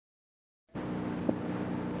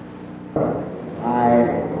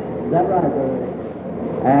Is that right, brother?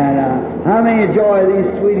 And how many enjoy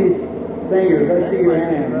these Swedish singers? Let's see your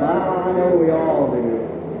hand. I know we all do.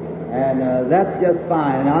 And that's just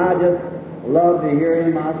fine. I just love to hear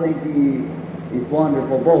him. I think he's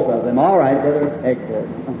wonderful, both of them. All right, brother. Excellent.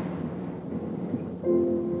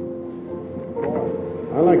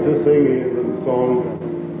 I like to sing a song.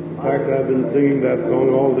 In fact, I've been singing that song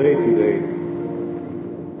all day today.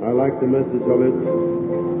 I like the message of it.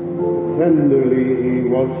 Tenderly he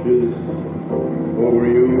watches over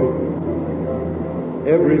you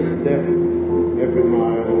every step, every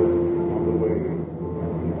mile of the way.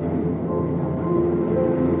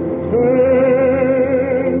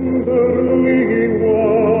 Tenderly he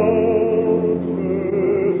watches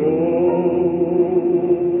over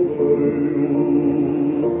you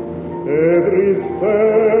every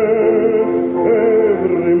step,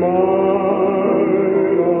 every mile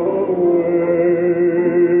of the way.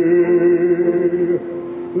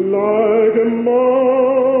 Like a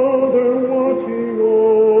mother watching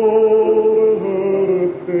over her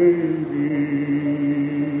baby,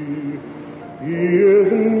 he is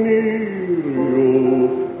near you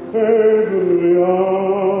every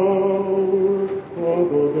hour of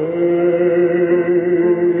the day.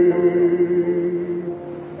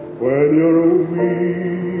 When you're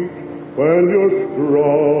weak, when you're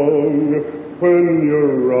strong, when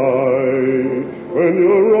you're right, when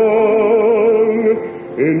you're wrong,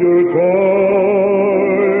 in your joy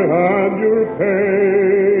and your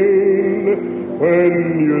pain, when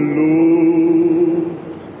you lose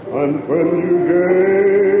and when you gain,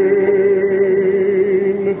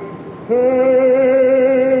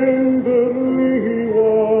 tenderly he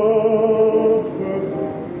watches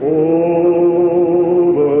over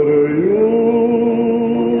you.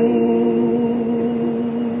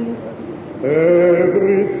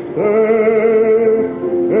 Every step,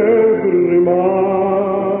 every mile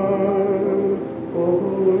of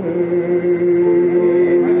the way.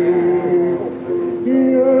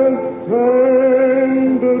 Yes,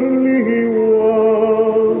 tenderly he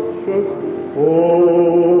watches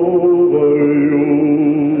over you.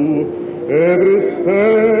 Every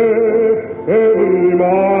step, every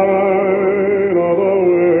mile of the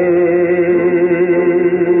way.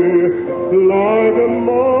 Like a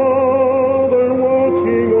mother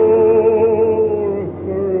watching over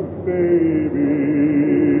her baby,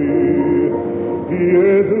 he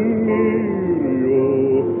is near you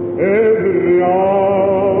every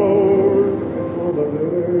hour of the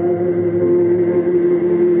day.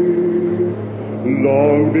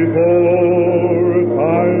 Long before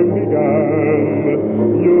time began,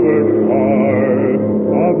 you were part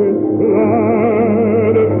of his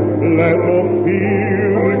plan. Let no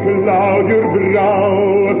fear cloud your brow.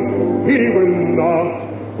 He will not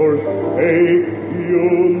forsake you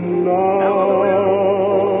now.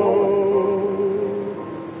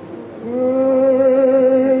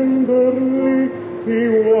 Tenderly he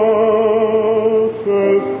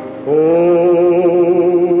watches over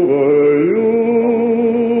you.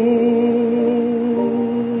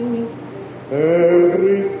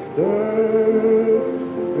 Every step,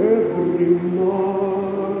 every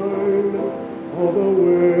mile of the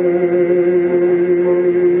way.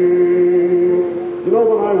 You know,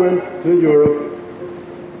 when I went to Europe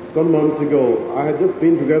some months ago, I had just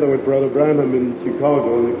been together with Brother Branham in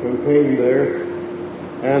Chicago on a campaign there,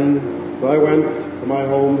 and so I went to my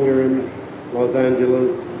home here in Los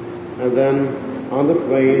Angeles, and then on the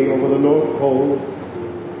plane over the North Pole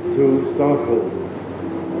to Stockholm.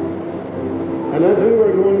 And as we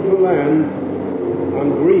were going to land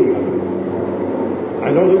on Greenland, I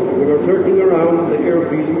noticed we were circling around the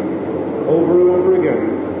airfield over and over again.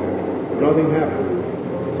 Nothing happened.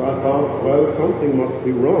 So I thought, well, something must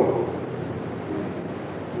be wrong.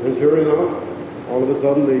 And sure enough, all of a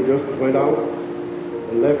sudden they just went out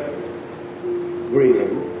and left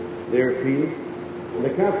Greenland, the airfield. And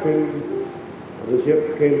the captain of the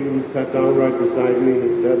ship came and sat down right beside me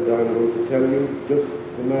and said, I'm going to tell you just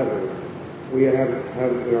the matter. We are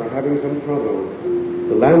having some trouble.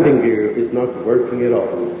 The landing gear is not working at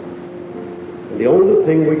all. And the only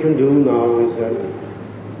thing we can do now, he said,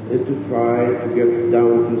 is to try to get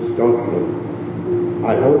down to Scotland.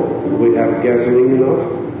 I hope we have gasoline enough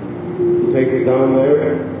to take us down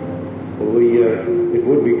there. It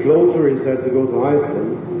would be closer, he said, to go to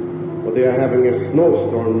Iceland, but they are having a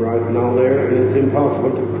snowstorm right now there, and it's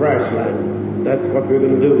impossible to crash land. That's what we're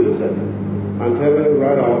going to do, he said. I'm telling you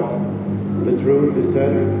right off, the truth, he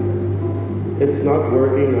said, it's not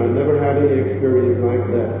working. I've never had any experience like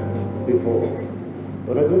that before.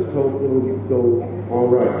 But I just hope it will go all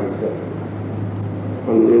right, he said.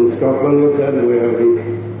 And in Scotland, he said, we have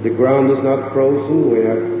the The ground is not frozen. We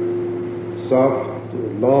have soft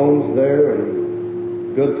lawns there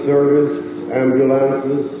and good service,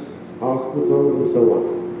 ambulances, hospitals, and so on.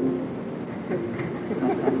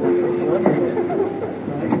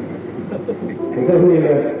 And then he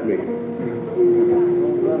left me.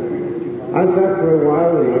 I sat for a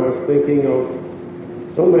while and I was thinking of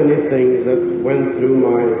so many things that went through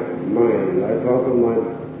my mind. I thought of my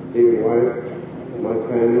dear wife, my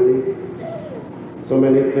family, so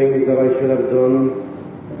many things that I should have done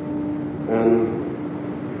and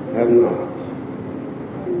have not.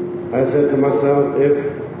 I said to myself, if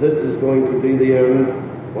this is going to be the end,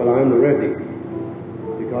 well, I'm ready.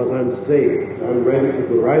 Because I'm saved. I'm ready to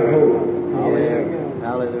go right home. Hallelujah.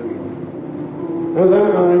 Hallelujah. And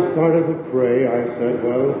then I started to pray. I said,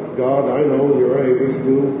 well, God, I know you're able to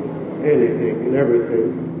do anything and everything.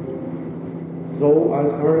 So I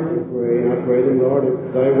started to pray, and I prayed to Lord, if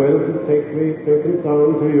thy will to take me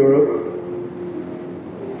down to Europe,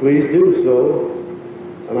 please do so.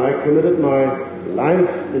 And I committed my life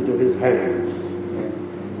into his hands.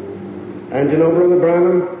 And you know, Brother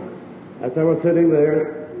Branham, as I was sitting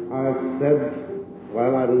there, I said,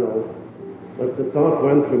 well, I don't know, but the thought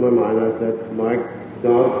went through my mind. I said, my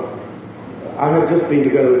God, I have just been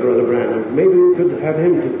together with Brother Branham. Maybe we could have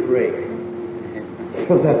him to pray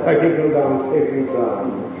so that I can go down safe and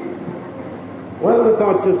sound. Well, the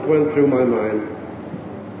thought just went through my mind.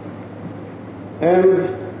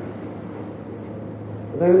 And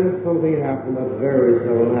then something happened that very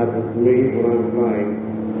seldom happens to me when I'm flying.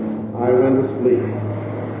 I went to sleep.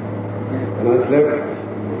 And I slept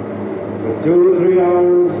for 2 or 3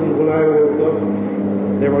 hours, and when I woke up,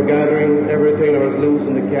 they were gathering everything that was loose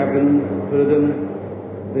in the cabin, put it in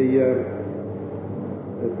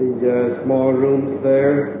the small rooms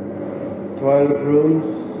there, toilet rooms.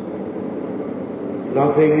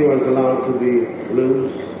 Nothing was allowed to be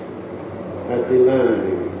loose at the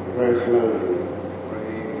landing, crash landing.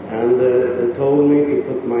 And they told me to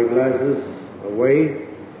put my glasses away,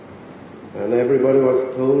 and everybody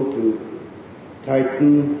was told to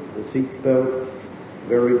tighten the seat belts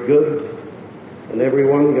very good, and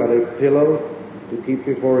everyone got a pillow to keep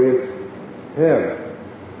before his head.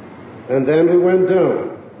 And then we went down.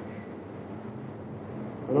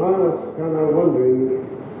 And I was kind of wondering,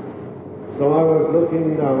 so I was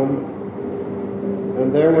looking down,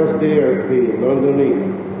 and there was the airfield underneath.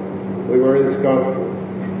 We were in Scotland.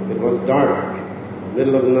 It was dark,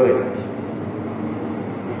 middle of the night.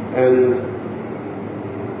 And,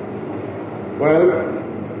 well,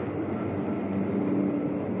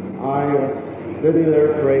 I was sitting there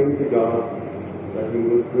praying to God that he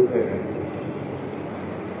would protect us.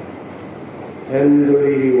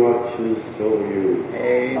 Tenderly he watches over you.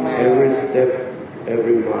 Amen. Every step,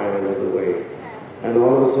 every mile of the way. And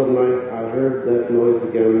all of a sudden I heard that noise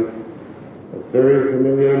again. A very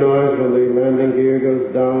familiar noise when the landing gear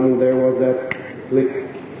goes down, and there was that click.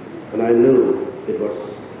 And I knew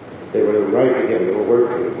they were right again. They were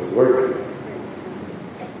working. It was working.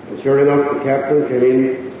 And sure enough, the captain came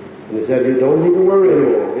in and he said, you don't need to worry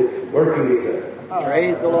anymore. It's working, he said.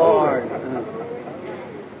 Praise the Lord.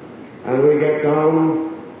 And we got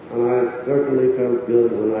down, and I certainly felt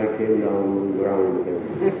good when I came down on the ground again.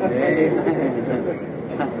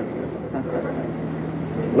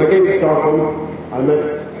 When I came to Stockholm, I met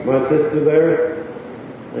my sister there,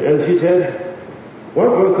 and she said, what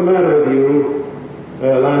was the matter with you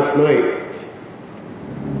last night?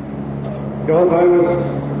 Because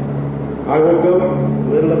I woke up in the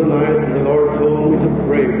middle of the night, and the Lord told me to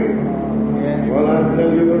pray for you. Well, I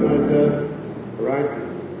tell you, and I said, right.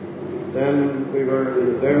 Then we were in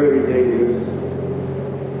a very dangerous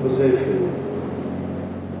position.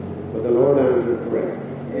 But the Lord answered prayer.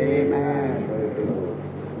 Amen. Praise the Lord.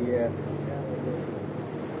 Yes.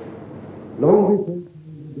 Long before.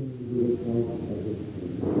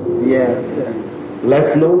 Yes.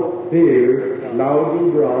 Let no fear cloud your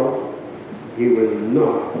brow. He will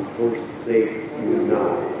not forsake you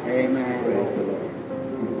now. Amen. Praise the Lord.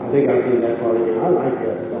 I think I've seen that part again. I like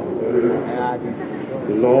that song very much.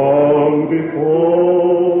 Long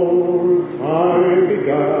before time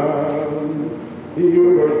began, you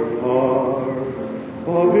were part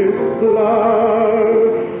of his plan.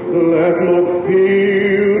 Let no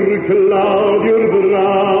fear cloud your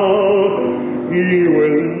brow. He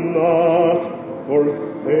will not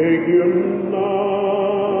forsake you now.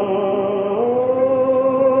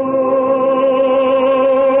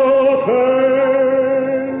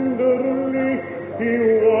 Tenderly he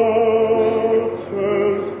watches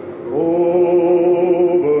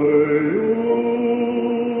over you.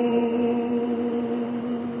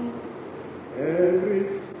 Every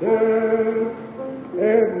step,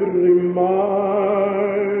 every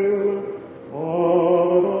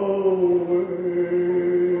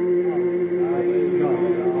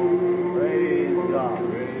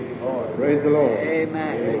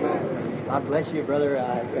God bless you, brother.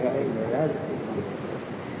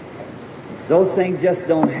 Those things just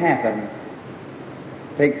don't happen.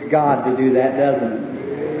 It takes God to do that, doesn't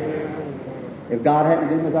it? If God hadn't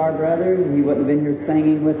been with our brother, he wouldn't have been here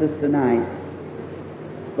singing with us tonight.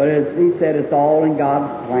 But as he said, it's all in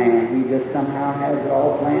God's plan. He just somehow has it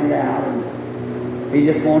all planned out. And he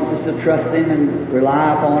just wants us to trust him and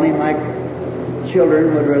rely upon him like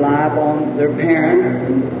children would rely upon their parents.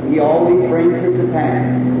 And he always brings it to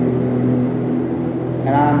pass.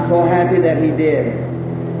 And I'm so happy that he did.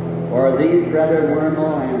 For these, Brother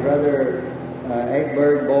Wormel and Brother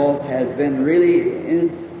Egbert both has been really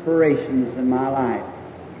inspirations in my life.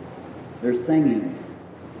 They're singing.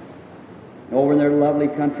 Over in their lovely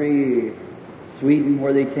country, Sweden,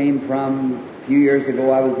 where they came from, a few years ago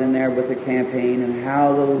I was in there with the campaign, and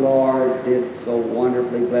how the Lord did so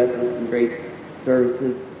wonderfully bless us in great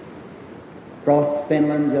services. Across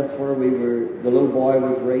Finland, just where we were, the little boy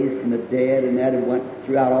was raised from the dead, and that had went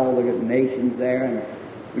throughout all the nations there, and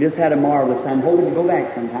we just had a marvelous time. Hoping to go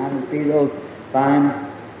back sometime and see those fine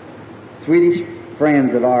Swedish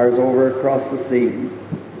friends of ours over across the sea.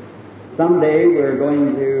 Someday we're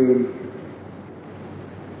going to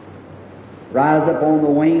rise up on the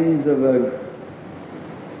wings of a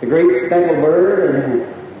great speckled bird and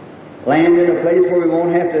land in a place where we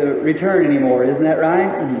won't have to return anymore. Isn't that right?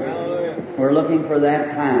 Hallelujah. We're looking for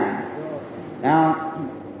that time. Now,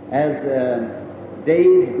 as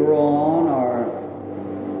days grow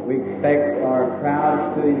on, we expect our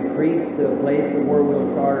crowds to increase to a place where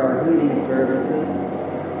we'll start our healing services.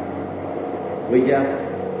 We just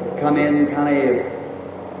come in kind of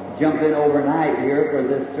jump in overnight here for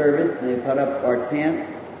this service, and they put up our tent.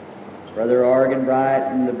 Brother Argenbright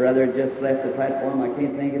and the brother just left the platform. I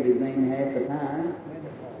can't think of his name half the time.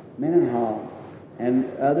 Mendenhall. And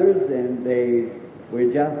others, and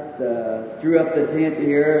we just threw up the tent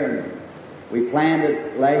here, and we planned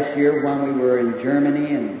it last year when we were in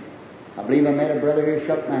Germany, and I believe I met a brother here,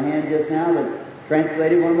 shook my hand just now, that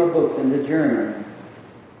translated one of my books into German.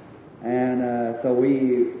 And so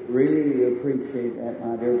we really appreciate that,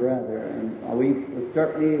 my dear brother. And we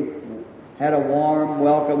certainly had a warm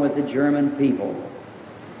welcome with the German people.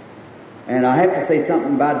 And I have to say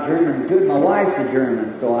something about German too. My wife's a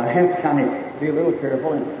German, so I have to kind of be a little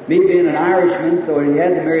careful. And me being an Irishman, so he had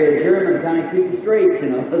to marry a German to kind of keep you straight, you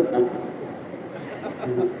know.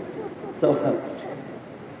 So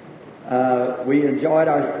we enjoyed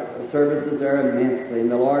our services there immensely,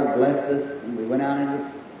 and the Lord blessed us. And we went out into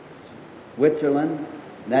Switzerland.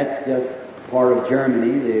 That's just part of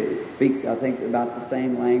Germany. They speak, I think, about the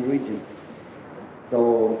same language. And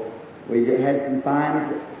so we had some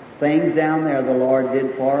fine things down there the Lord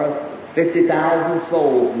did for us. 50,000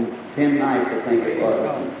 souls in 10 nights, I think it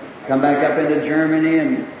was. Come back up into Germany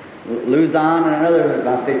and Lausanne, and another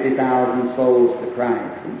about 50,000 souls to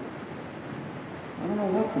Christ. And I don't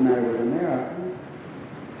know what's the matter with America.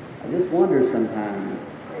 I just wonder sometimes.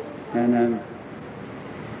 And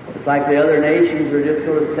it's like the other nations are just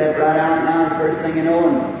sort of step right out now, and first thing you know,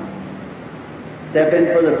 and step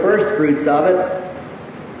in for the first fruits of it,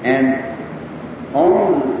 and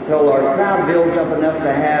on until our crowd builds up enough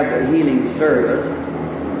to have a healing service.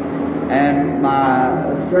 And my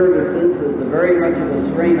services is very much of a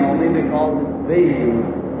strain on me because it's vision.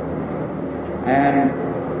 And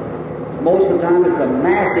most of the time it's a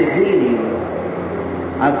massive healing.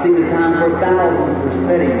 I've seen the time where thousands were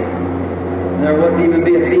sitting, and there wouldn't even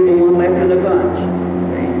be a feeble one left in the bunch.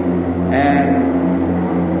 And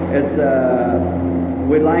it's,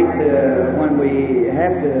 we'd like to, when we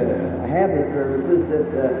have to have the services,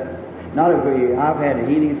 that not if I've had a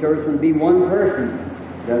healing service, would be one person.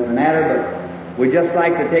 Doesn't matter, but we just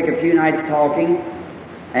like to take a few nights talking,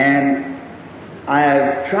 and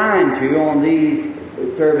I'm trying to, on these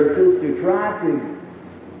services, to try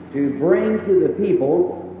to bring to the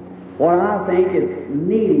people what I think is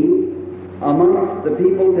needy amongst the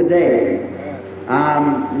people today.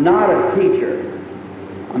 I'm not a teacher.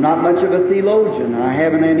 I'm not much of a theologian. I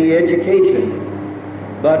haven't any education.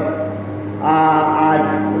 But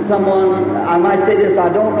I might say this, I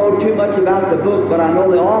don't know too much about the book, but I know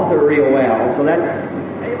the author real well. So that's,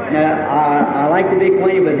 I like to be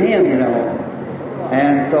acquainted with him, you know.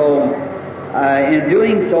 And so, in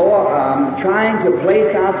doing so, I'm trying to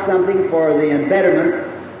place out something for the embetterment,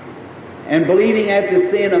 and believing after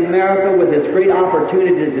seeing America with its great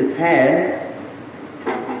opportunities it's had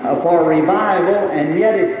for revival, and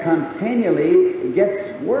yet it continually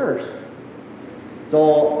gets worse.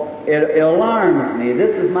 So it alarms me.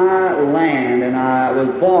 This is my land, and I was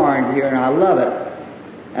born here, and I love it.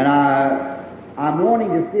 And I'm wanting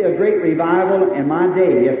to see a great revival in my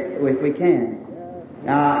day, if we can.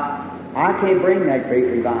 Now, I can't bring that great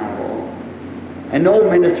revival. And no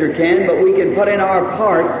minister can, but we can put in our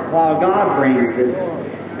parts while God brings it.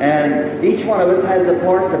 And each one of us has a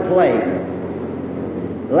part to play.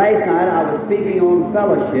 Last night I was speaking on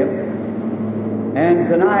fellowship, and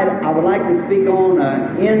tonight I would like to speak on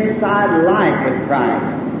inside life with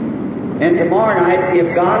Christ. And tomorrow night,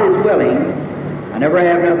 if God is willing, I never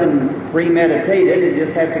have nothing premeditated, and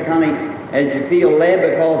just have to kind of, as you feel led,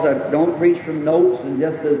 because I don't preach from notes and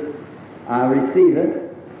just as I receive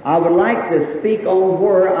it. I would like to speak on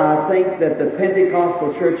where I think that the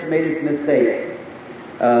Pentecostal church made its mistake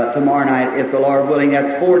tomorrow night, if the Lord willing.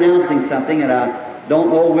 That's forenouncing something that I don't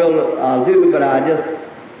know I'll do, but I just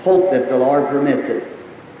hope that the Lord permits it.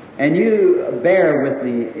 And you bear with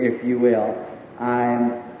me, if you will.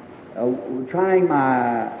 I'm trying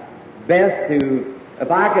my best to, if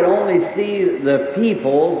I could only see the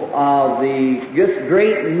peoples of the just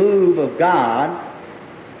great move of God.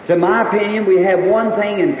 To my opinion, we have one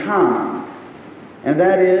thing in common, and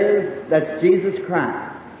that's Jesus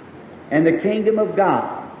Christ and the kingdom of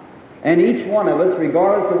God. And each one of us,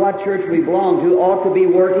 regardless of what church we belong to, ought to be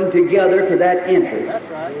working together to that interest.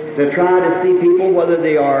 That's right. To try to see people, whether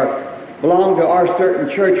they belong to our certain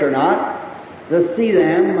church or not, to see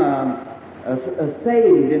them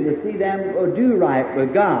saved and to see them do right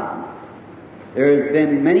with God. There's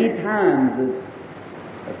been many times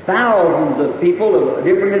thousands of people of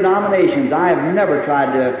different denominations. I have never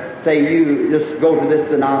tried to say you just go to this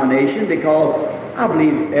denomination, because I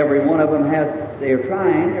believe every one of them they're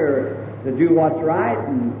trying to do what's right,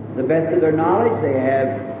 and the best of their knowledge they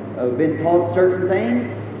have been taught certain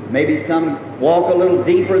things. Maybe some walk a little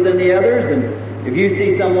deeper than the others, and if you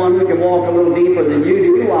see someone who can walk a little deeper than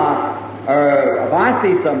you do, or if I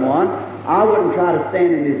see someone, I wouldn't try to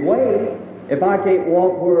stand in his way. If I can't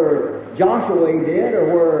walk where Joshua did, or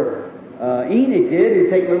where Enoch did, who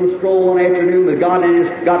take a little stroll one afternoon with God and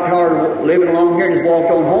just got tired of living along here and just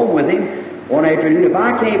walked on home with him one afternoon. If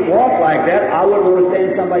I can't walk like that, I wouldn't want to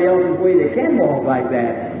stand somebody else's way that can walk like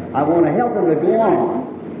that. I want to help them to go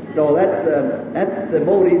on. So that's the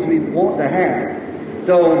motives we want to have.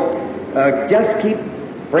 So just keep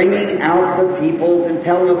bringing out the peoples and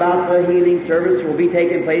tell them about the healing service will be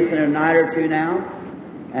taking place in a night or two now.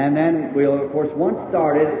 And then we'll, of course, once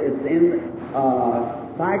started, it's in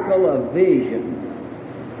a cycle of vision.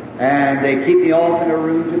 And they keep me off in a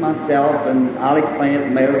room to myself, and I'll explain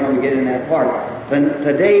it later when we get in that part. But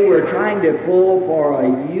today we're trying to pull for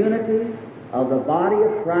a unity of the body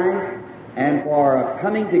of Christ and for a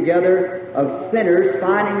coming together of sinners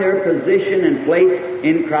finding their position and place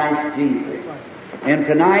in Christ Jesus. And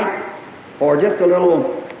tonight, for just a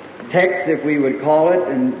little text, if we would call it,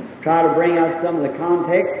 and try to bring out some of the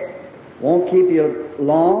context. Won't keep you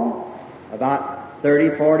long, about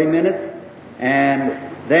 30, 40 minutes. And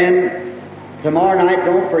then tomorrow night,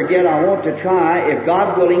 don't forget, I want to try, if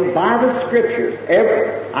God willing, by the Scriptures.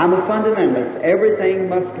 I'm a fundamentalist. Everything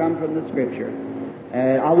must come from the Scripture.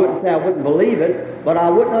 I wouldn't say I wouldn't believe it, but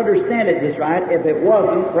I wouldn't understand it just right if it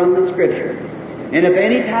wasn't from the Scripture. And if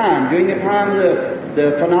any time, during the time of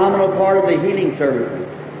the phenomenal part of the healing services,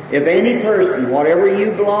 if any person, whatever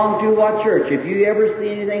you belong to, what church, if you ever see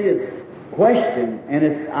anything that's questioned, and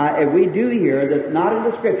if we do here that's not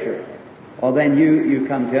in the Scripture, well then you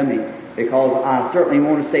come to me, because I certainly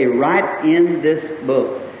want to stay right in this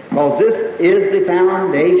book, because this is the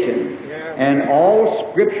foundation, and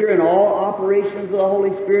all Scripture and all operations of the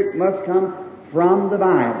Holy Spirit must come from the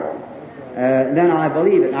Bible. Then I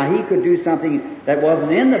believe it. Now, He could do something that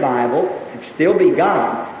wasn't in the Bible, to still be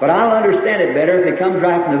God. But I'll understand it better if it comes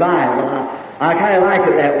right from the Bible. I kind of like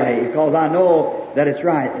it that way, because I know that it's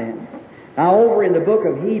right then. Now, over in the book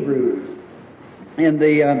of Hebrews, in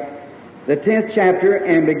the 10th chapter,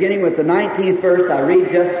 and beginning with the 19th verse, I read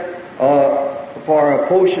just for a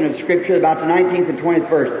portion of Scripture, about the 19th and 20th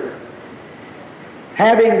verses.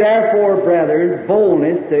 Having therefore, brethren,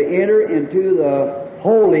 boldness to enter into the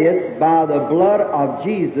holiest by the blood of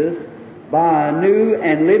Jesus, by a new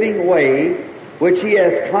and living way, which He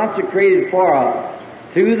has consecrated for us,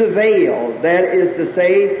 through the veil, that is to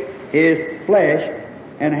say, His flesh,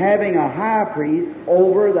 and having a high priest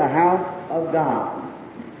over the house of God.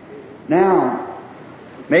 Now,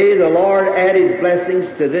 may the Lord add His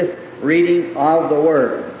blessings to this reading of the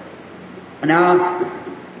Word. Now,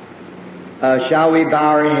 shall we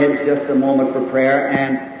bow our heads just a moment for prayer?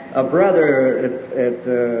 And a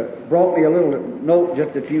brother brought me a little note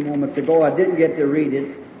just a few moments ago. I didn't get to read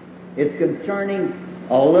it. It's concerning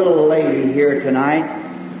a little lady here tonight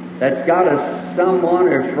that's got someone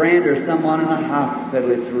or friend or someone in a hospital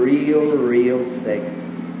that's real sick.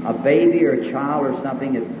 A baby or a child or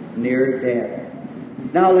something is near death.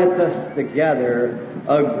 Now let us together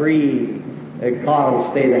agree that God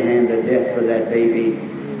will stay the hand of death for that baby,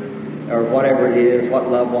 or whatever it is, what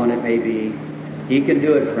loved one it may be. He can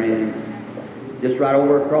do it, friends. Just right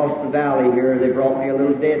over across the valley here, they brought me a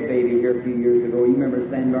little dead baby here a few years ago. You remember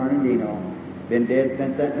San Bernardino? Been dead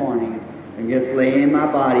since that morning. And just laying in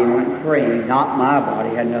my body and went praying. Not my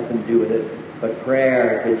body, had nothing to do with it, but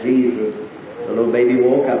prayer to Jesus. The little baby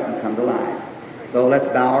woke up and come to life. So let's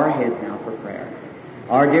bow our heads now for prayer.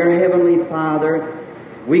 Our dear Heavenly Father,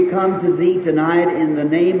 we come to Thee tonight in the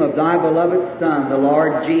name of Thy beloved Son, the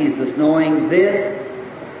Lord Jesus, knowing this,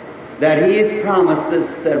 that He has promised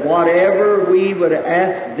us that whatever we would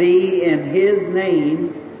ask Thee in His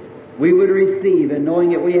name, we would receive, and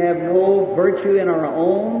knowing that we have no virtue in our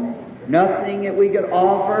own, nothing that we could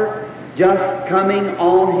offer, just coming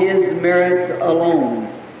on His merits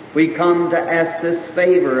alone. We come to ask this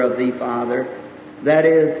favor of Thee, Father, that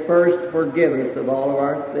is, first forgive us of all of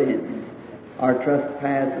our sins, our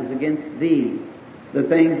trespasses against Thee, the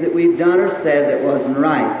things that we've done or said that wasn't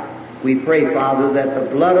right. We pray, Father, that the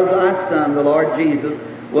blood of Thy Son, the Lord Jesus,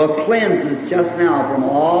 will cleanse us just now from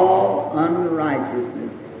all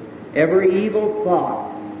unrighteousness. Every evil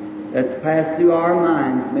thought that's passed through our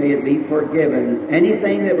minds, may it be forgiven.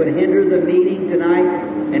 Anything that would hinder the meeting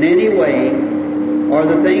tonight in any way, or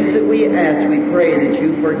the things that we ask, we pray that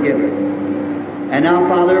You forgive us. And now,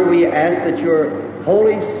 Father, we ask that Your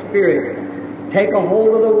Holy Spirit take a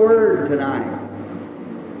hold of the Word tonight.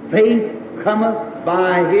 Faith cometh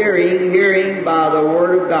by hearing, hearing by the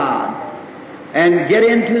Word of God. And get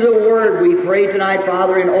into the Word, we pray tonight,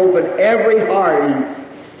 Father, and open every heart and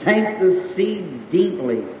sink the seed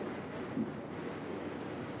deeply.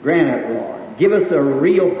 Grant it, Lord. Give us a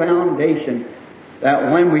real foundation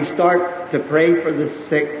that when we start to pray for the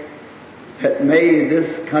sick, that may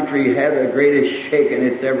this country have the greatest shaking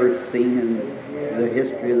it's ever seen in the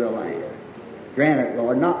history of the land. Grant it,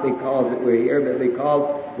 Lord, not because that we're here, but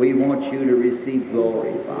because we want You to receive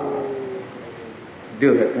glory, Father.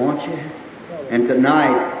 Do it, won't You? And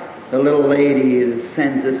tonight, the little lady that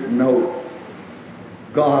sends this note,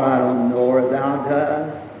 God, I don't know her, Thou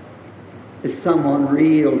dost. Is someone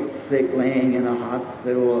real sick laying in a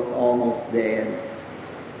hospital, almost dead?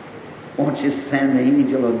 Won't You send the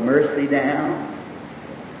angel of mercy down?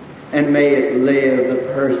 And may it live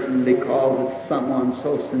the person because it's someone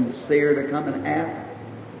so sincere to come and ask.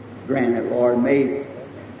 Grant it, Lord. May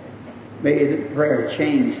the prayer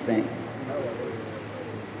change things.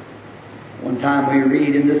 One time we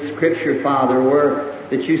read in the Scripture, Father, where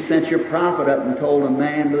that You sent Your prophet up and told a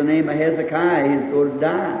man by the name of Hezekiah he was going to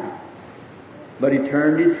die. But he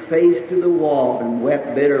turned his face to the wall and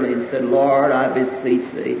wept bitterly and said, Lord, I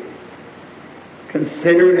beseech Thee,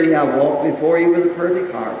 consider me, I walk before You with a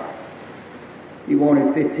perfect heart. He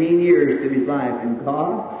wanted 15 years to his life, and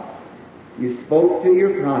God, You spoke to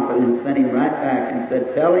Your prophet and sent him right back and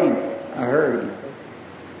said, tell him, I heard him,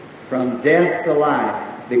 from death to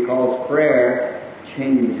life, because prayer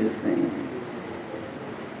changes things.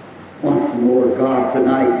 Once more, God,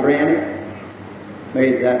 tonight, grant it.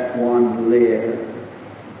 May that one live.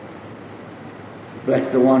 Bless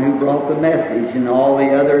the one who brought the message and all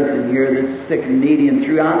the others in here that's sick and needy and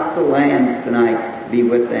throughout the lands tonight. Be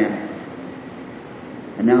with them.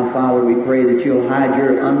 And now, Father, we pray that You'll hide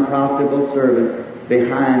Your unprofitable servant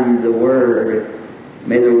behind the Word.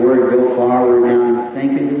 May the Word go forward now and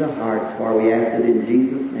sink into the hearts, for we ask it in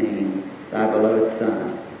Jesus' name, Thy beloved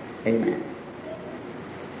Son. Amen.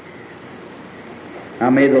 Now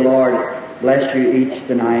may the Lord bless you each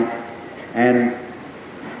tonight. And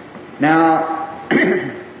now,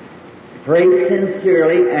 pray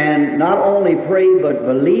sincerely, and not only pray, but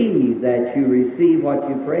believe that you receive what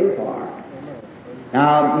you pray for.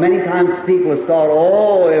 Now, many times people have thought,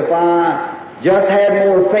 oh, if I just had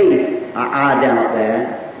more faith. I doubt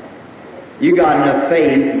that. You got enough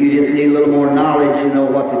faith, you just need a little more knowledge to know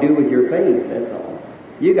what to do with your faith, that's all.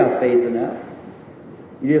 You got faith enough.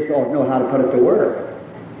 You just don't know how to put it to work.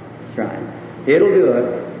 That's right. It'll do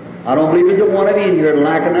it. I don't believe there's one of you in here that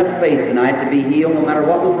lack enough faith tonight to be healed no matter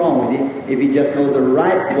what was wrong with you, if you just know the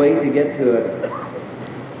right way to get to it.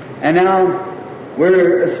 And now,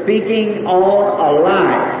 we're speaking on a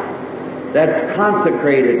life that's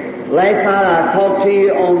consecrated. Last night I talked to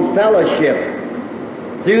you on fellowship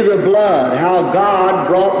through the blood, how God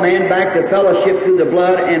brought man back to fellowship through the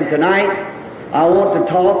blood, and tonight I want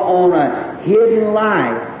to talk on a hidden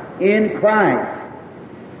life in Christ.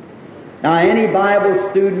 Now, any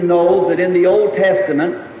Bible student knows that in the Old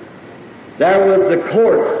Testament, there was the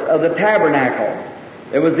courts of the tabernacle.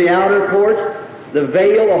 There was the outer courts, the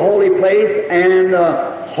veil, the holy place, and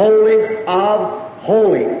the holies of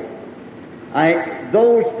holies.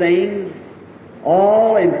 Those things,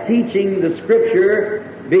 all in teaching the Scripture,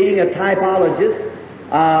 being a typologist,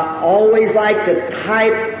 always like to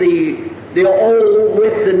type the old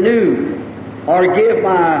with the new, or give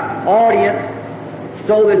my audience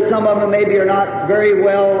so that some of them maybe are not very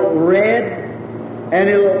well read,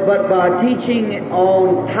 but by teaching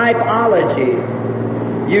on typology,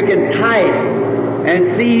 you can type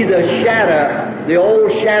and see the shadow, the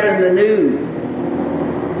old shadow and the new.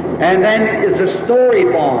 And then it's a story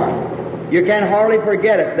form. You can hardly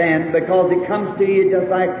forget it then, because it comes to you just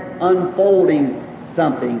like unfolding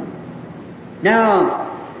something. Now,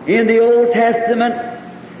 in the Old Testament,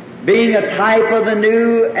 being a type of the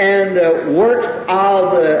new, and the works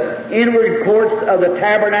of the inward courts of the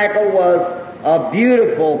tabernacle was a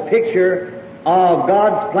beautiful picture of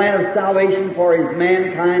God's plan of salvation for His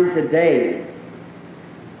mankind today.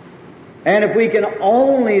 And if we can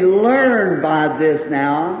only learn by this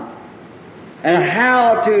now, and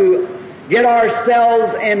how to get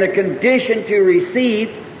ourselves in the condition to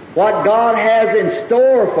receive what God has in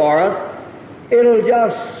store for us, it'll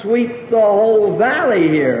just sweep the whole valley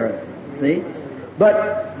here, see?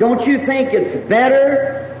 But don't you think it's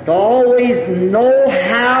better to always know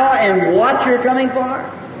how and what you're coming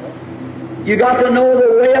for? You got to know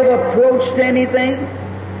the way of approach to anything.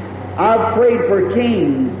 I've prayed for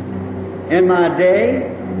kings in my day,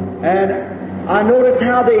 and I noticed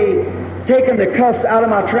how they taken the cuffs out of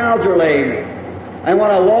my trouser legs, and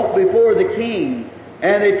when I walked before the king,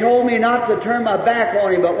 and they told me not to turn my back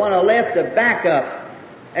on him, but when I left, to back up.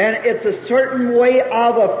 And it's a certain way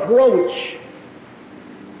of approach.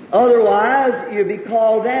 Otherwise, you'd be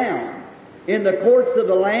called down. In the courts of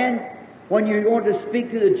the land, when you want to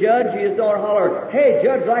speak to the judge, you just don't holler, "Hey,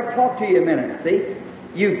 judge, I'd like to talk to you a minute." See?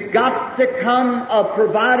 You've got to come a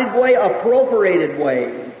provided way, appropriated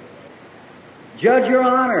way. Judge, your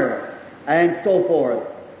honor, and so forth.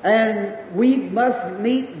 And we must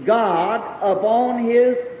meet God upon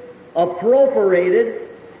His appropriated,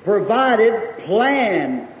 provided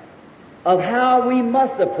plan of how we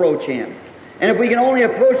must approach Him. And if we can only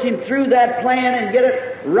approach Him through that plan and get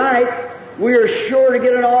it right, we are sure to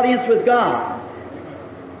get an audience with God.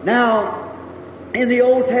 Now, in the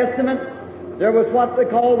Old Testament, there was what they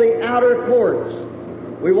call the outer courts.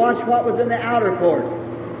 We watched what was in the outer court.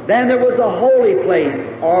 Then there was a holy place,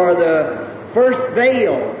 or the first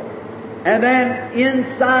veil, and then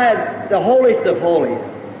inside the holiest of holies.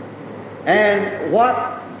 And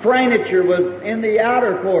what furniture was in the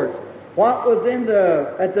outer court, what was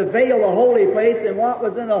at the veil, the holy place, and what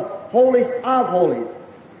was in the holiest of holies.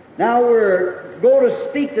 Now we're going to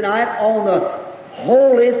speak tonight on the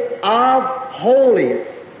holiest of holies,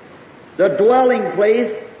 the dwelling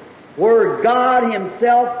place where God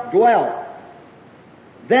Himself dwelt.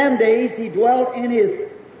 Them days He dwelt in His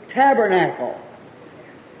tabernacle.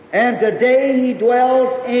 And today He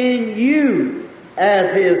dwells in you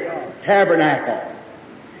as His tabernacle.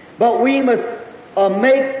 But we must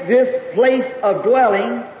make this place of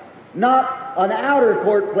dwelling not an outer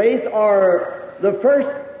court place or the first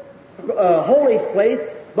holiest place,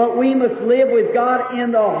 but we must live with God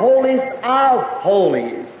in the holiest of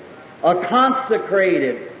holies, a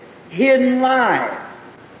consecrated, hidden life,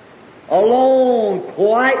 alone,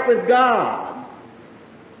 quiet with God.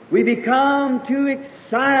 We become too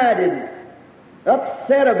excited,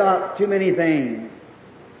 upset about too many things.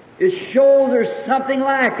 It shows there's something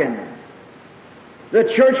lacking. The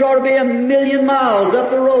church ought to be 1,000,000 miles up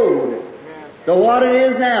the road to what it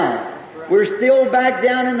is now. We're still back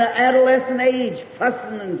down in the adolescent age,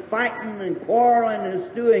 fussing and fighting and quarreling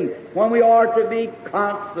and stewing, when we are to be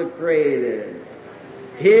consecrated,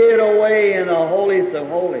 hid away in the holiest of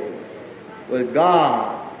holies with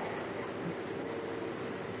God.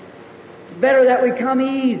 It's better that we come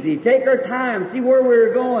easy, take our time, see where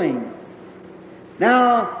we're going.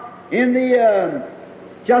 Now, in the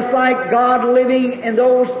just like God living in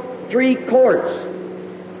those three courts,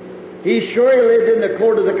 He surely lived in the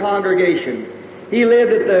court of the congregation. He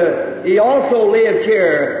also lived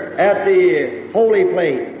here at the holy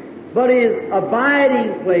place. But His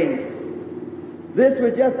abiding place, this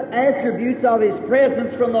was just attributes of His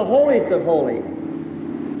presence from the holiest of holies.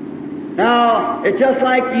 Now, it's just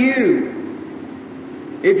like you.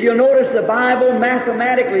 If you'll notice the Bible,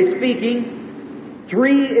 mathematically speaking,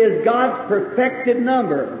 3 is God's perfected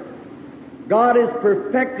number. God is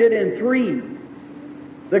perfected in 3.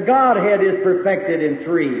 The Godhead is perfected in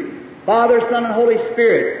 3. Father, Son, and Holy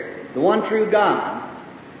Spirit, the one true God.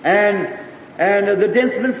 And the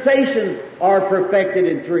dispensations are perfected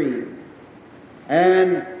in 3.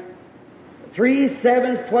 And 3,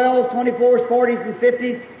 7s, 12s, 24s, 40s, and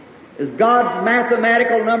 50s. is God's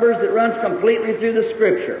mathematical numbers that runs completely through the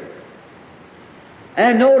Scripture.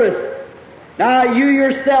 And notice, now you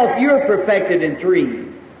yourself, you're perfected in three.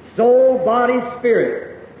 Soul, body,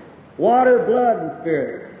 spirit. Water, blood, and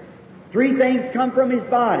spirit. Three things come from His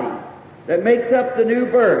body that makes up the new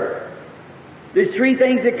birth. These three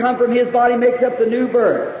things that come from His body makes up the new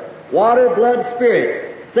birth. Water, blood,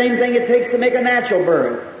 spirit. Same thing it takes to make a natural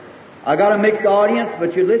birth. I got a mixed audience,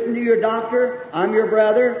 but you listen to your doctor. I'm your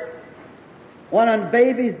brother. When a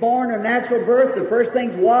baby's born a natural birth, the first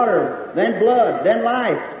thing's water, then blood, then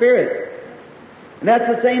life, spirit. And that's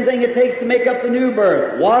the same thing it takes to make up the new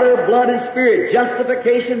birth. Water, blood, and spirit.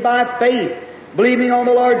 Justification by faith. Believing on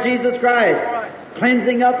the Lord Jesus Christ.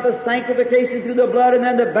 Cleansing up the sanctification through the blood, and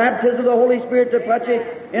then the baptism of the Holy Spirit to put you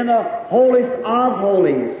in the holiest of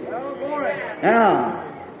holies. Now,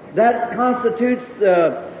 that constitutes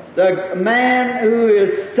the man who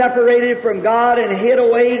is separated from God and hid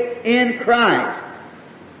away in Christ.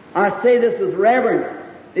 I say this with reverence.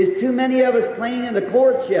 There's too many of us playing in the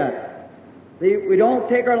courts yet. See, we don't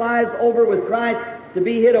take our lives over with Christ to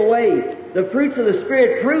be hid away. The fruits of the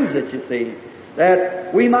Spirit proves it, you see.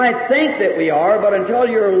 That we might think that we are, but until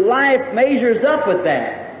your life measures up with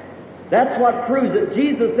that. That's what proves it.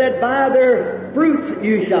 Jesus said, by their fruits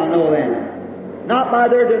you shall know them. Not by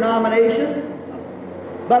their denominations,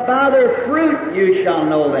 but by their fruit you shall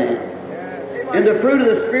know them. And the fruit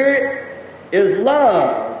of the Spirit is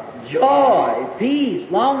love, joy, peace,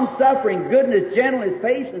 long-suffering, goodness, gentleness,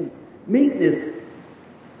 patience, meekness,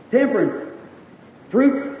 temperance.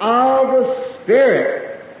 Fruits of the Spirit.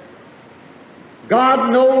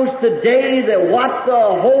 God knows today that what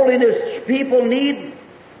the holiness people need,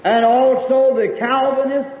 and also the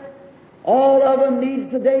Calvinists, all of them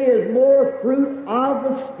need today is more fruit of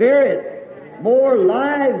the Spirit. More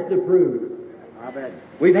lives to prove.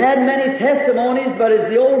 We've had many testimonies, but as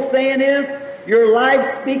the old saying is, your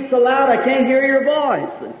life speaks so loud I can't hear your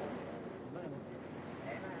voice.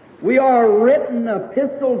 We are written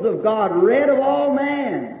epistles of God, read of all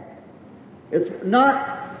men. It's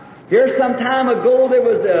not, here some time ago there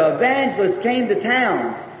was an evangelist came to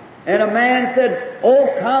town, and a man said,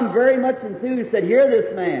 oh, come, very much enthused, said, hear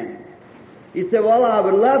this man. He said, well, I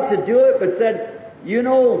would love to do it, but said, you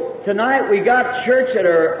know, tonight we got church at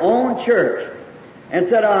our own church. And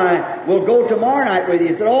said, I will go tomorrow night with you.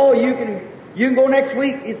 He said, oh, you can go next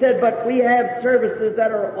week. He said, but we have services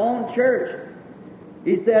at our own church.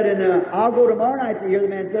 He said, and I'll go tomorrow night to hear the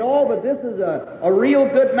man. He said, oh, but this is a real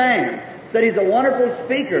good man. He said, he's a wonderful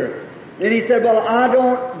speaker. And he said, well, I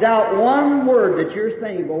don't doubt one word that you're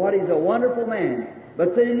saying, but what he's a wonderful man.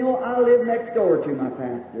 But said, you know, I live next door to my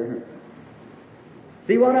pastor.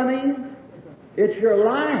 See what I mean? It's your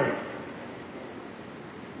life.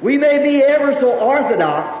 We may be ever so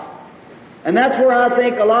orthodox, and that's where I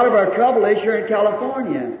think a lot of our trouble is here in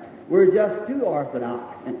California. We're just too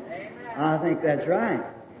orthodox. I think that's right.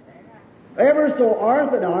 Ever so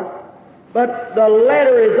orthodox, but the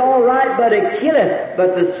letter is all right, but it killeth,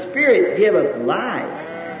 but the Spirit giveth life.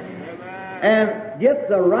 And get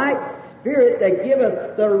the right Spirit that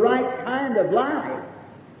giveth the right kind of life.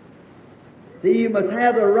 See, you must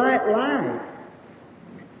have the right life.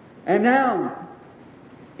 And now,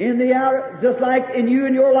 in the outer, just like in you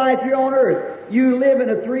and your life here on earth, you live in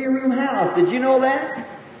a 3-room house. Did you know that?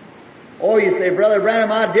 Oh, you say, Brother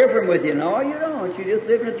Branham, I'm different with you. No, you don't. You just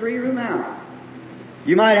live in a 3-room house.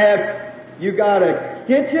 You might have, you got a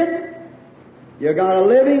kitchen, you got a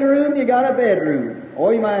living room, you got a bedroom.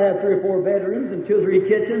 Or you might have 3 or 4 bedrooms and 2 or 3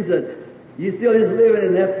 kitchens that you still just living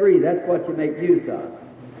in that 3. That's what you make use of.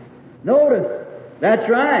 Notice, that's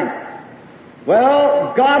right.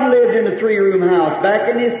 Well, God lived in a 3-room house back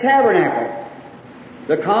in His tabernacle.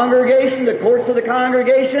 The congregation, the courts of the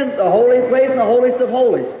congregation, the holy place, and the holiest of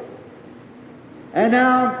holies. And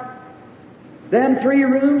now, them 3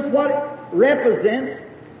 rooms, what it represents,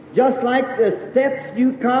 just like the steps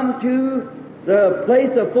you come to the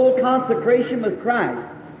place of full consecration with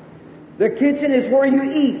Christ. The kitchen is where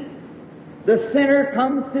you eat. The sinner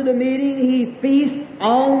comes to the meeting, he feasts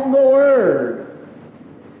on the Word.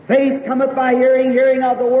 Faith cometh by hearing, hearing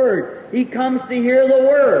of the Word. He comes to hear the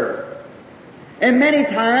Word. And many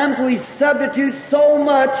times we substitute so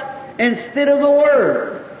much instead of the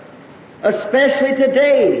Word. Especially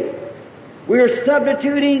today. We're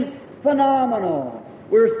substituting phenomenal.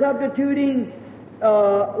 We're substituting a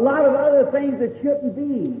lot of other things that shouldn't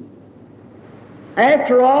be.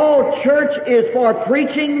 After all, church is for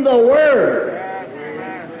preaching the Word.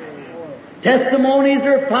 Testimonies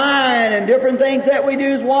are fine and different things that we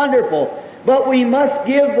do is wonderful. But we must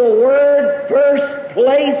give the Word first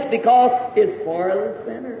place because it's for the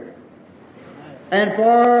sinner. and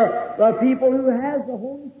for the people who has the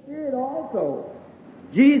Holy Spirit also.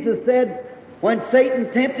 Jesus said, when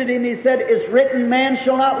Satan tempted him, he said, "It's written, man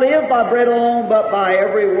shall not live by bread alone, but by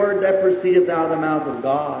every word that proceedeth out of the mouth of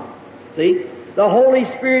God." See? The Holy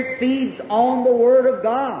Spirit feeds on the Word of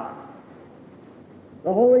God.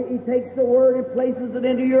 He takes the Word and places it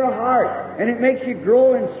into your heart, and it makes you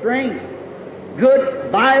grow in strength.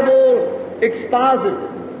 Good Bible expositor.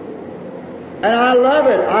 And I love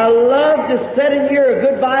it. I love to sit in here, a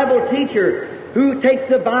good Bible teacher who takes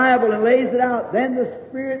the Bible and lays it out. Then the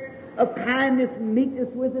Spirit of kindness and meekness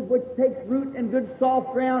with it, which takes root in good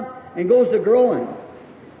soft ground and goes to growing.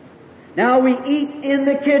 Now we eat in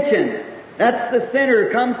the kitchen. That's the sinner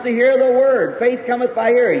who comes to hear the Word. Faith cometh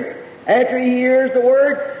by hearing. After he hears the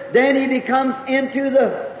Word, then he becomes into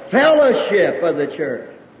the fellowship of the church.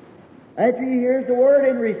 After he hears the Word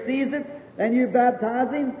and receives it, then you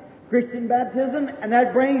baptize him, Christian baptism, and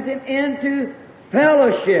that brings him into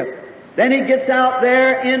fellowship. Then he gets out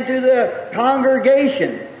there into the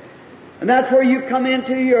congregation. And that's where you come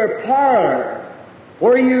into your parlor,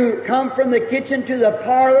 where you come from the kitchen to the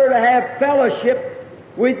parlor to have fellowship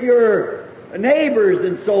with your neighbors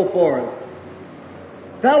and so forth.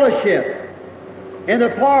 Fellowship in the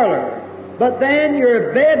parlor. But then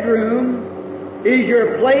your bedroom is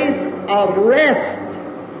your place of rest.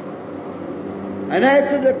 And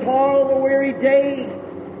after the toil of the weary day,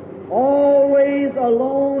 always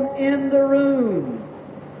alone in the room,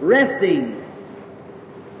 resting.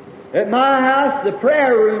 At my house, the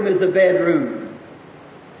prayer room is a bedroom.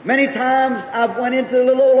 Many times I've went into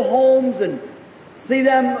little old homes and see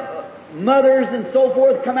them mothers and so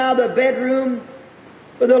forth come out of the bedroom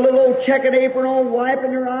with a little old checkered apron on,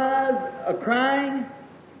 wiping their eyes, crying,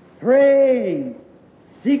 praying,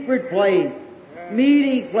 secret place,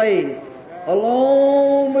 meeting place,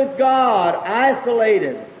 alone with God,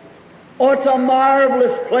 isolated. Oh, it's a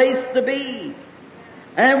marvelous place to be.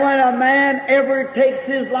 And when a man ever takes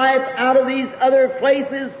his life out of these other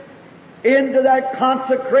places into that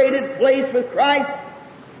consecrated place with Christ,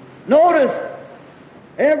 notice,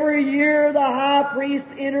 every year the high priest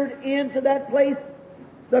entered into that place.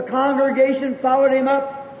 The congregation followed him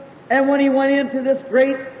up, and when he went into this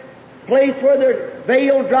great place where the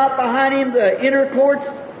veil dropped behind him, the inner courts,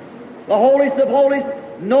 the holiest of holies,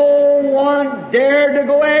 no one dared to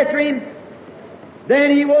go after him.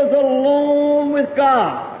 Then he was alone with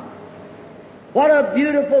God. What a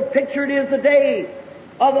beautiful picture it is today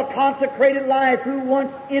of a consecrated life who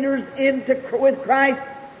once enters into with Christ,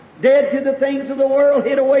 dead to the things of the world,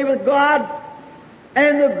 hid away with God,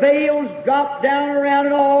 and the veils drop down around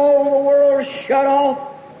and all the world is shut off.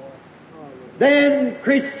 Then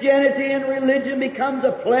Christianity and religion becomes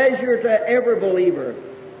a pleasure to every believer.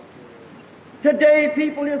 Today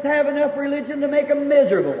people just have enough religion to make them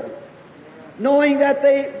miserable. Knowing that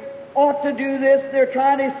they ought to do this, they're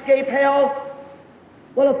trying to escape hell.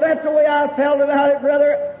 Well, if that's the way I felt about it,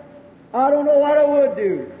 brother, I don't know what I would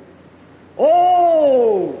do.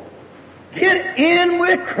 Oh, get in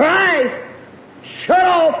with Christ. Shut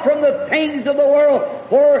off from the things of the world,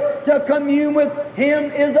 for to commune with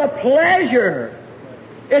Him is a pleasure.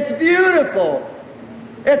 It's beautiful.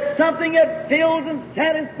 It's something that fills and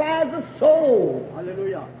satisfies the soul.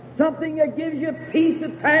 Hallelujah. Something that gives you peace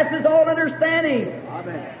that passes all understanding.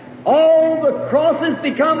 Amen. All the crosses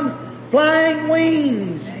become flying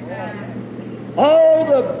wings. All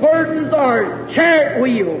the burdens are chariot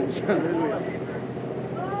wheels.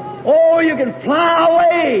 Oh, you can fly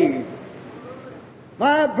away.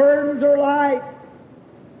 My burdens are light.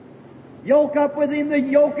 Yoke up with Him, the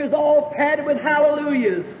yoke is all padded with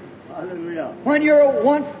hallelujahs. Hallelujah. When you're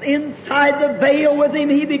once inside the veil with Him,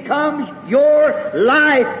 He becomes your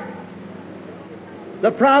life. The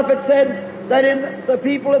prophet said that in the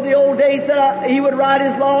people of the old days that He would write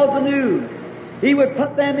His laws anew. He would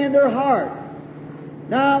put them in their heart.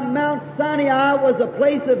 Now, Mount Sinai was a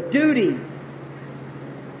place of duty.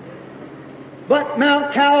 But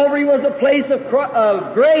Mount Calvary was a place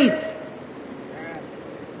of grace.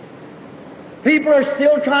 People are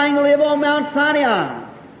still trying to live on Mount Sinai.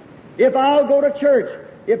 If I'll go to church,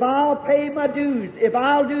 if I'll pay my dues, if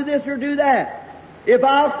I'll do this or do that, if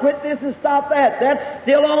I'll quit this and stop that, that's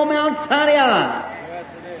still on Mount Sinai.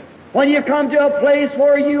 When you come to a place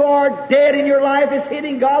where you are dead and your life is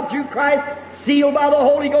hitting God through Christ, sealed by the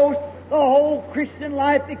Holy Ghost, the whole Christian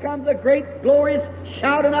life becomes a great, glorious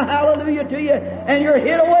shout and a hallelujah to you, and you're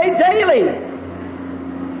hid away daily.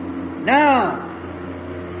 Now,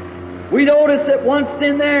 we notice that once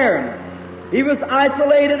in there, He was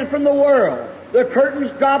isolated from the world. The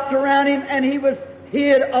curtains dropped around Him, and He was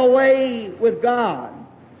hid away with God.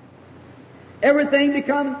 Everything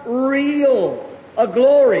becomes real a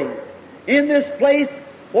glory. In this place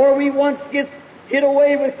where we once get hid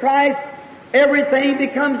away with Christ, everything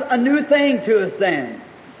becomes a new thing to us then.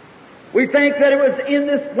 We think that it was in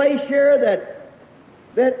this place here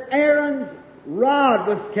that Aaron's rod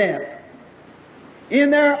was kept. In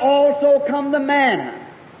there also come the manna.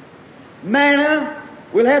 Manna,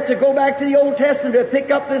 we'll have to go back to the Old Testament to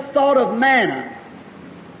pick up this thought of manna.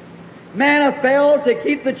 Manna fell to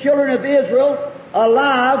keep the children of Israel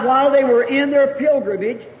alive while they were in their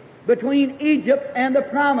pilgrimage between Egypt and the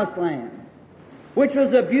Promised Land, which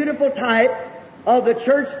was a beautiful type of the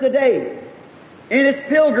church today in its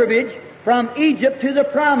pilgrimage from Egypt to the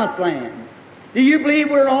Promised Land. Do you believe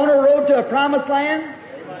we're on a road to a Promised Land?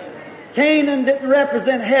 Canaan didn't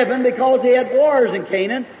represent heaven because they had wars in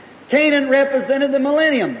Canaan. Canaan represented the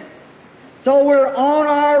millennium. So we're on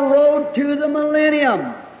our road to the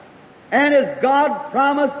millennium. And as God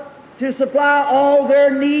promised to supply all their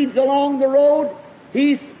needs along the road,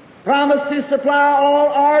 He's promised to supply all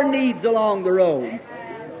our needs along the road.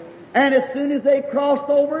 And as soon as they crossed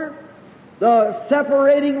over the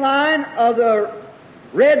separating line of the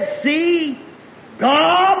Red Sea,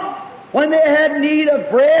 God, when they had need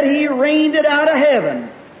of bread, He rained it out of heaven.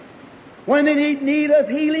 When they need need of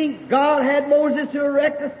healing, God had Moses to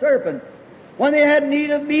erect a serpent. When they had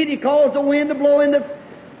need of meat, He caused the wind to blow in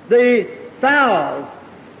the fowls.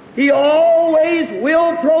 He always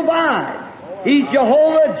will provide. He's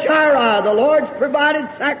Jehovah Jireh, the Lord's provided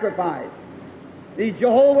sacrifice. He's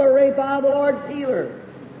Jehovah Rapha, the Lord's healer.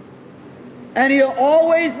 And He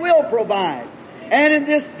always will provide. And in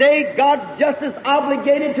this day, God's just as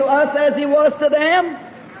obligated to us as He was to them.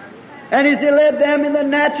 And as He led them in the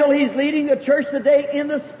natural, He's leading the church today in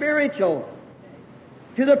the spiritual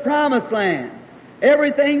to the Promised Land.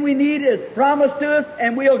 Everything we need is promised to us,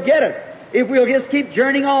 and we'll get it if we'll just keep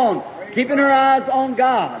journeying on, keeping our eyes on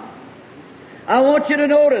God. I want you to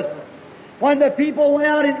notice, when the people went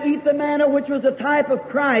out and eat the manna, which was a type of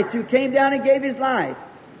Christ who came down and gave His life.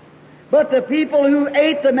 But the people who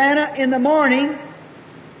ate the manna in the morning,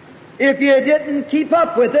 if you didn't keep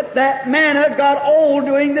up with it, that manna got old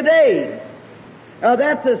during the day. Now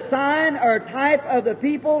that's a sign or type of the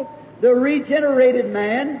people, the regenerated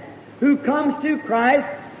man, who comes to Christ,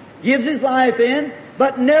 gives his life in,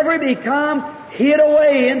 but never becomes hid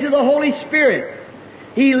away into the Holy Spirit.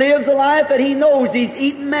 He lives a life that he knows he's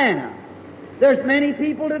eating manna. There's many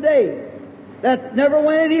people today that never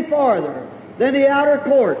went any farther than the outer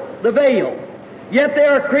court, the veil. Yet they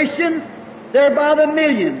are Christians. They're by the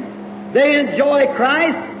millions. They enjoy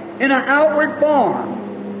Christ in an outward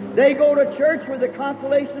form. They go to church with the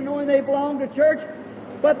consolation of knowing they belong to church,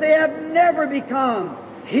 but they have never become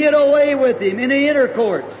hid away with Him in the inner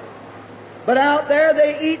courts. But out there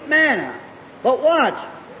they eat manna. But watch,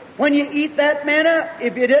 when you eat that manna,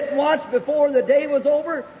 if you didn't watch before the day was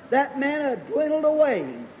over, that manna dwindled away.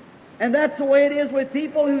 And that's the way it is with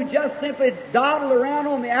people who just simply dawdle around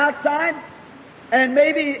on the outside and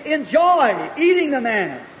maybe enjoy eating the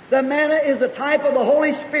manna. The manna is a type of the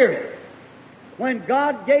Holy Spirit. When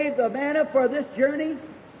God gave the manna for this journey,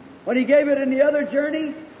 when He gave it in the other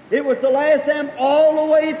journey, it was to last them all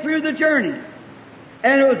the way through the journey.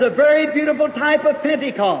 And it was a very beautiful type of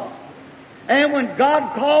Pentecost. And when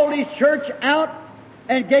God called His church out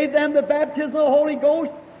and gave them the baptism of the Holy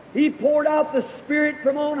Ghost, He poured out the Spirit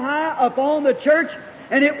from on high upon the church,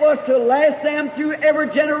 and it was to last them through every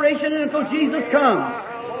generation until Jesus comes.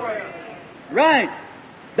 Right.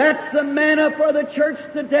 That's the manna for the church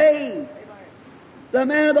today. The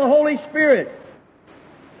manna of the Holy Spirit.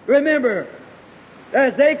 Remember,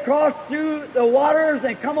 as they crossed through the waters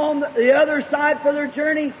and come on the other side for their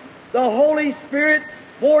journey, the Holy Spirit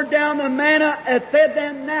poured down the manna and fed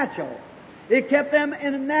them natural. It kept them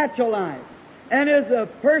in a natural life. And as a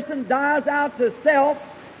person dies out to self,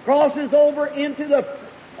 crosses over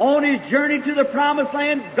on his journey to the Promised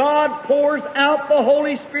Land, God pours out the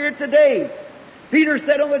Holy Spirit today. Peter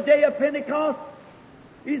said on the day of Pentecost,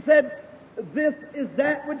 he said, "This is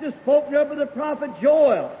that which is spoken of by the prophet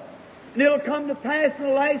Joel. And it'll come to pass in the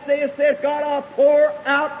last day," it says, "God, I'll pour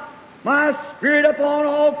out my Spirit upon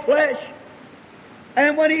all flesh."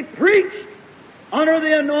 And when he preached under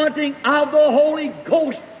the anointing of the Holy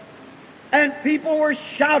Ghost, and people were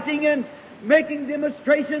shouting and making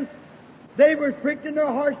demonstrations, they were pricked in their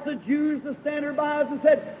hearts, the Jews, the standard by us, and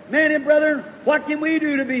said, "Men and brethren, what can we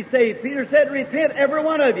do to be saved?" Peter said, "Repent, every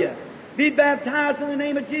one of you. Be baptized in the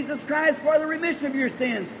name of Jesus Christ for the remission of your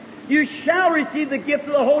sins. You shall receive the gift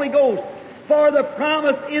of the Holy Ghost. For the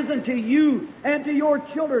promise is unto you and to your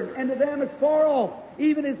children and to them as far off,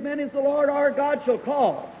 even as many as the Lord our God shall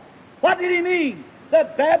call." What did he mean? The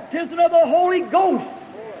baptism of the Holy Ghost.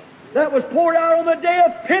 that was poured out on the day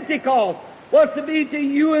of Pentecost was to be to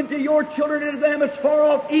you and to your children and to them as far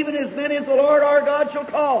off, even as many as the Lord our God shall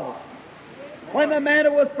call. When the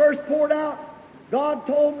manna was first poured out, God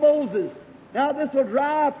told Moses, now this will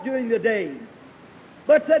dry up during the day.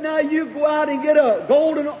 But said, now you go out and get a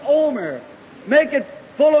golden omer, make it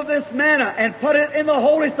full of this manna, and put it in the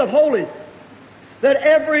holiest of holies. That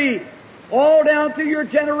all down through your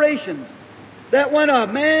generations, that when a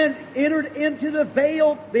man entered into the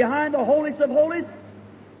veil behind the holiest of holies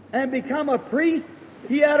and become a priest,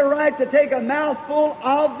 he had a right to take a mouthful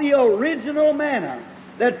of the original manna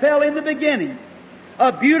that fell in the beginning.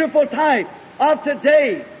 A beautiful type of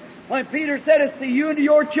today, when Peter said it's to you and to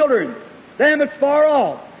your children, them that's far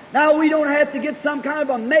off. Now we don't have to get some kind of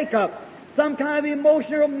a makeup, some kind of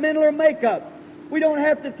emotional or mental makeup. We don't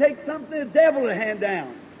have to take something the devil to hand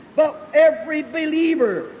down. But every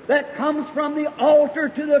believer that comes from the altar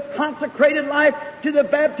to the consecrated life, to the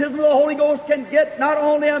baptism of the Holy Ghost, can get not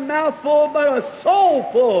only a mouthful, but a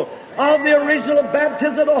soulful of the original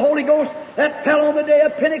baptism of the Holy Ghost that fell on the day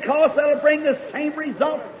of Pentecost. That'll bring the same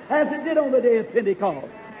result as it did on the day of Pentecost.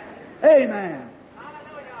 Amen.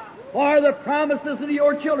 For the promises of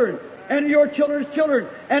your children, and your children's children,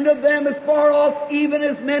 and of them as far off, even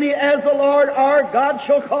as many as the Lord our God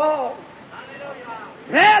shall call.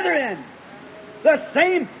 Brethren, the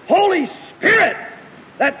same Holy Spirit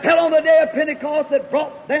that fell on the day of Pentecost that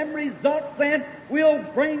brought them results then will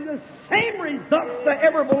bring the same results to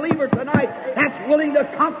every believer tonight that's willing to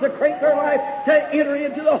consecrate their life to enter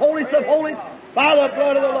into the holiest of holies by the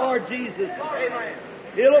blood of the Lord Jesus. Amen.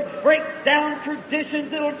 It'll break down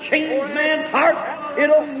traditions. It'll change man's heart.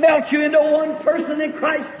 It'll melt you into one person in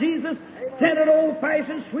Christ Jesus. Send an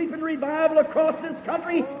old-fashioned sweeping revival across this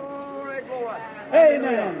country.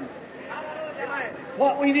 Amen.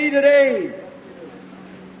 What we need today,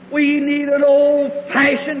 we need an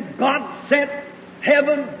old-fashioned, God-sent,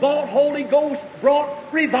 heaven-bought, Holy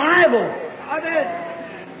Ghost-brought revival.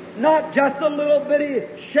 Not just a little bitty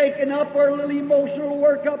shaken up or a little emotional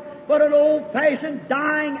workup, but an old-fashioned,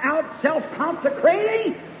 dying out,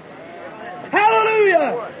 self-consecrating.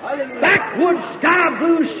 Hallelujah! Backwoods, sky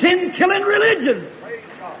blue, sin-killing religion.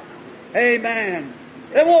 Amen.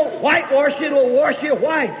 It won't whitewash you, it'll wash you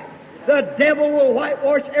white. The devil will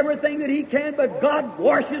whitewash everything that he can, but God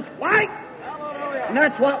washes white. And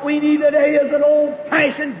that's what we need today, is an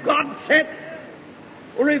old-fashioned, God-sent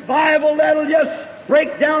revival that'll just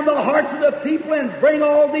break down the hearts of the people and bring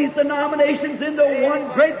all these denominations into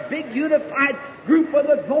one great big unified group of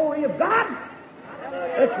the glory of God.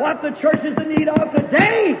 That's what the church is in need of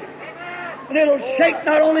today. And it'll shake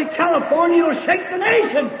not only California, it'll shake the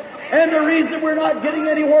nation. And the reason we're not getting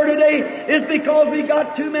anywhere today is because we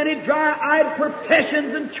got too many dry-eyed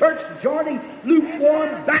professions and church joining,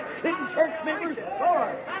 lukewarm, backslidden church members.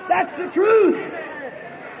 That's the truth.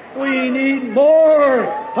 We need more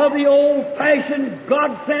of the old-fashioned,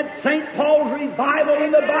 God-sent St. Paul's revival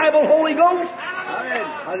in the Bible, Holy Ghost.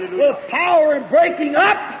 Amen. With power and breaking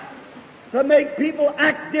up to make people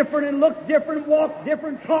act different and look different, walk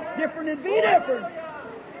different, talk different, and be different.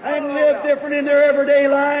 And live different in their everyday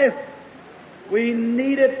life. We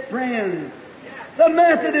need it, friends. The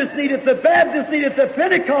Methodists need it, the Baptists need it, the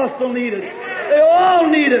Pentecostal need it. They all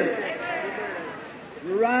need it.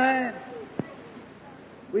 Right?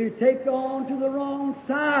 We take on to the wrong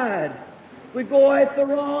side. We go at the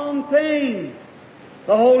wrong thing.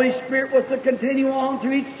 The Holy Spirit was to continue on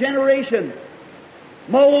through each generation.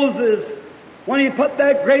 Moses, when he put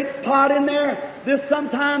that great pot in there,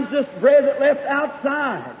 sometimes this bread that left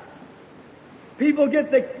outside. People get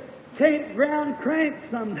the campground cramp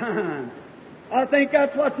sometimes. I think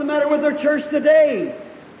that's what's the matter with our church today.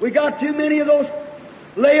 We got too many of those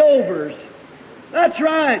layovers. That's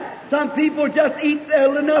right. Some people just eat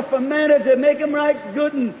enough of manna to make them right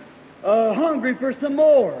good and hungry for some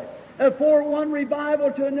more. For one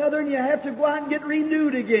revival to another, and you have to go out and get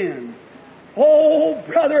renewed again. Oh,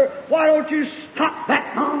 brother, why don't you stop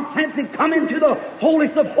that nonsense and come into the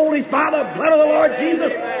holiest of holies by the blood of the Lord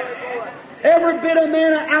Jesus? Every bit of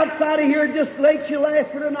manna outside of here just makes you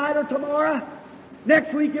last for tonight or tomorrow.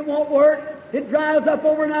 Next week it won't work. It dries up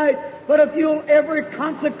overnight. But if you'll ever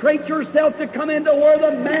consecrate yourself to come into where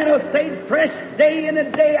the manna stays fresh day in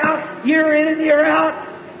and day out, year in and year out,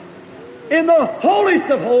 in the holiest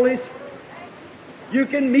of holies, you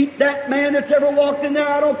can meet that man that's ever walked in there.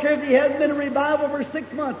 I don't care if he hasn't been in revival for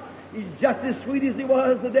 6 months. He's just as sweet as he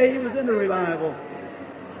was the day he was in the revival.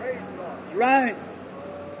 Right.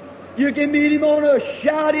 You can meet him on a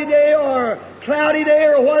shouty day or a cloudy day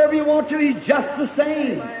or whatever you want to. He's just the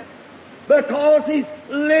same. Because he's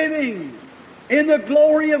living in the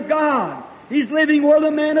glory of God. He's living where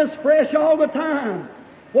the manna's fresh all the time.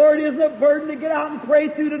 Where it isn't a burden to get out and pray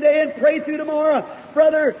through today and pray through tomorrow.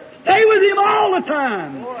 Brother, stay with Him all the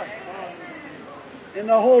time. In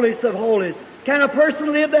the holiest of holies. Can a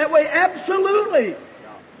person live that way? Absolutely.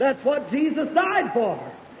 That's what Jesus died for.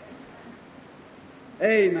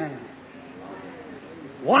 Amen.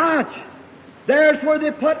 Watch. There's where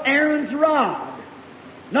they put Aaron's rod.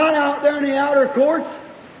 Not out there in the outer courts.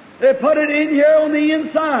 They put it in here on the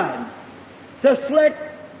inside to select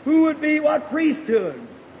who would be what priesthood.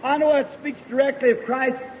 I know it speaks directly of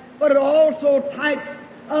Christ, but it also types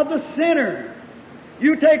of the sinner.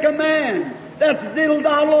 You take a man that's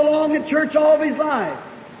diddle-daddle along in church all of his life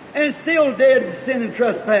and still dead in sin and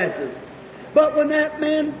trespasses. But when that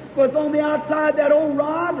man was on the outside, that old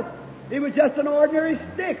rod, it was just an ordinary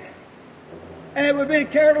stick. And it would be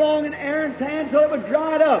carried along in Aaron's hand until it was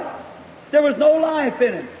dried up. There was no life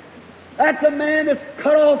in it. That's a man that's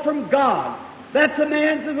cut off from God. That's a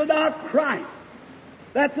man that's without Christ.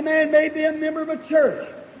 That's a man may be a member of a church,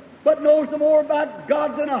 but knows no more about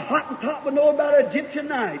God than a Hottentot would know about an Egyptian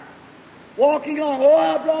knight. Walking along, oh,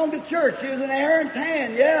 I belong to church. He was in Aaron's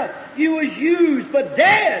hand, yeah. He was used, but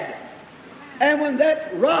dead. And when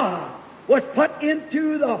that rod was put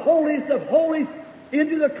into the holiest of holies,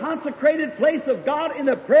 into the consecrated place of God in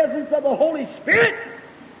the presence of the Holy Spirit,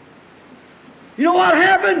 you know what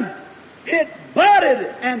happened? It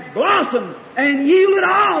budded and blossomed and yielded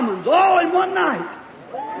almonds all in one night.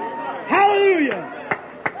 Hallelujah!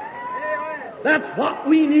 That's what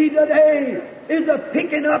we need today, is a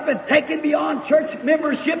picking up and taking beyond church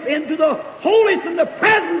membership into the holiest and the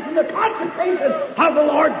presence and the consecration of the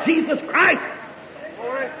Lord Jesus Christ.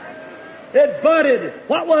 It budded.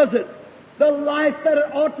 What was it? The life that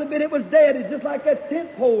it ought to have been, it was dead. It's just like that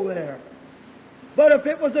tent pole there. But if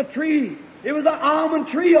it was a tree, it was an almond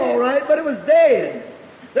tree, all right, but it was dead.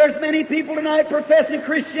 There's many people tonight professing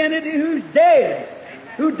Christianity who's dead,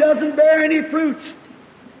 who doesn't bear any fruits.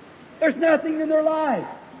 There's nothing in their life.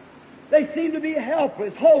 They seem to be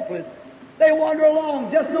helpless, hopeless. They wander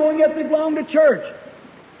along just knowing that they belong to church.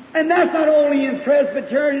 And that's not only in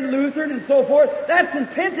Presbyterian, Lutheran, and so forth. That's in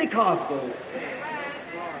Pentecostal.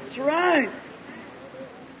 That's right.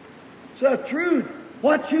 It's the truth.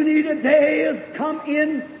 What you need today is come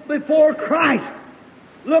in before Christ.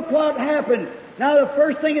 Look what happened. Now the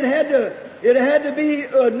first thing it had to be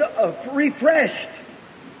refreshed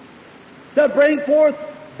to bring forth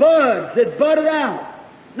buds. It budded out.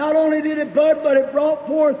 Not only did it bud, but it brought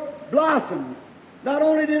forth blossoms. Not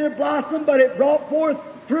only did it blossom, but it brought forth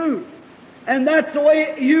fruit. And that's the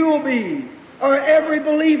way you will be, or every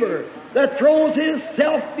believer that throws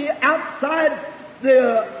himself out of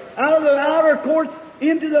the outer courts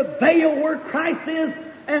into the veil where Christ is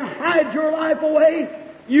and hides your life away.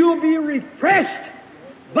 You'll be refreshed,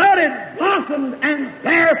 budded, blossomed, and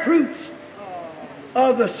bear fruits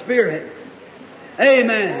of the Spirit.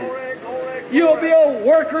 Amen. You'll be a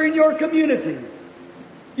worker in your community.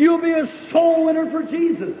 You'll be a soul winner for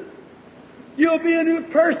Jesus. You'll be a new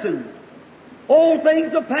person. Old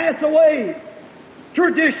things will pass away.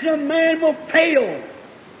 Tradition of man will fail.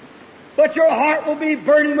 But your heart will be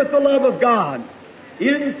burning with the love of God.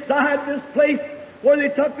 Inside this place where they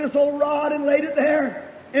took this old rod and laid it there,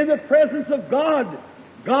 in the presence of God,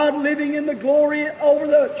 God living in the glory over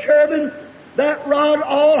the cherubims, that rod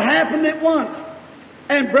all happened at once.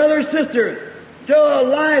 And brother, sister, to a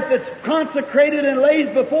life that's consecrated and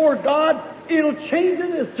laid before God, it'll change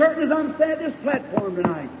it as certain as I'm standing at this platform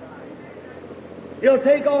tonight. It'll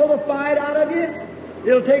take all the fight out of you.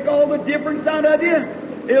 It'll take all the difference out of you.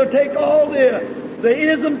 It'll take all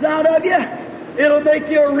the isms out of you. It'll make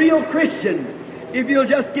you a real Christian if you'll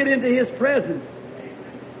just get into His presence.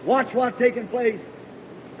 Watch what's taking place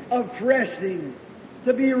of freshening,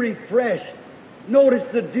 to be refreshed. Notice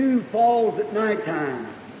the dew falls at nighttime.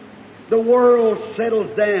 The world settles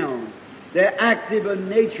down. They're active in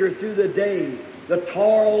nature through the day. The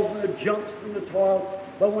toils and the jumps and the toils.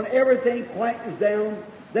 But when everything quietens down,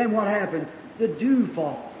 then what happens? The dew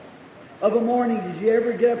falls. Of a morning, did you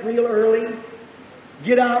ever get up real early?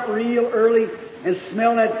 Get out real early and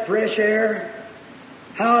smell that fresh air?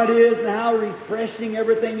 How it is and how refreshing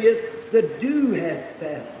everything is. The dew has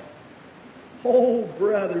fell. Oh,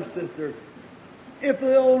 brother, sister, if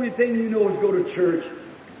the only thing you know is go to church,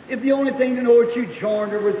 if the only thing you know is you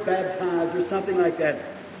joined or was baptized or something like that,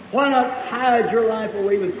 why not hide your life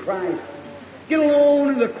away with Christ? Get alone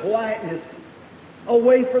in the quietness,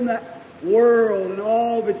 away from the world and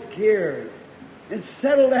all of its cares, and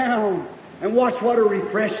settle down and watch what a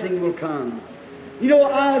refreshing will come. You know,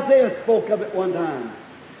 Isaiah spoke of it one time.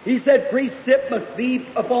 He said precept must be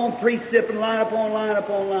upon precept and line upon line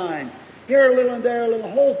upon line. here a little and there a little.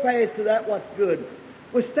 Hold fast to that what's good.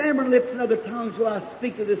 With stammering lips and other tongues will I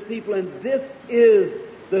speak to this people, and this is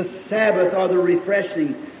the Sabbath or the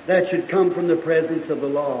refreshing that should come from the presence of the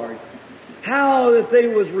Lord. How that they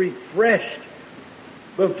was refreshed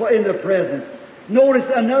in the presence. Notice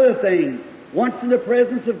another thing. Once in the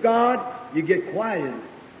presence of God, you get quieted.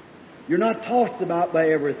 You're not tossed about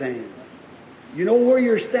by everything. You know where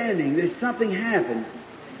you're standing. There's something happened.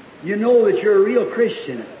 You know that you're a real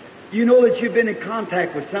Christian. You know that you've been in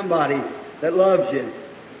contact with somebody that loves you.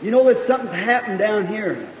 You know that something's happened down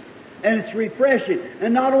here. And it's refreshing.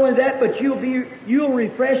 And not only that, but you'll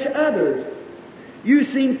refresh others.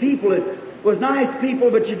 You've seen people that was nice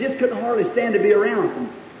people, but you just couldn't hardly stand to be around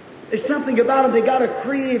them. There's something about them. They got a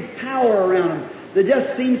creative power around them that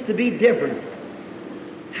just seems to be different.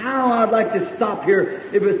 How I'd like to stop here,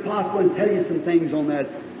 if it's possible, and tell you some things on that.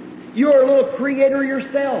 You're a little creator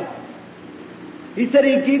yourself. He said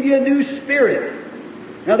He'd give you a new spirit.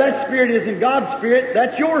 Now that spirit isn't God's spirit,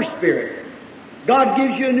 that's your spirit. God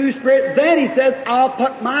gives you a new spirit, then He says, I'll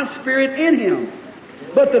put my spirit in him.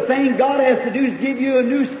 But the thing God has to do is give you a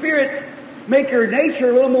new spirit, make your nature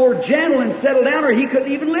a little more gentle and settle down, or He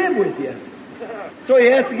couldn't even live with you. So He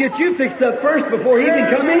has to get you fixed up first before He can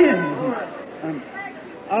come in.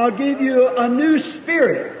 I'll give you a new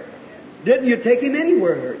spirit. Didn't you take Him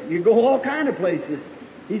anywhere? You go all kind of places.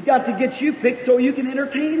 He's got to get you fixed so you can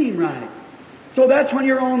entertain Him right. So that's when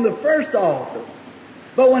you're on the first altar.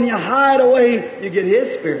 But when you hide away, you get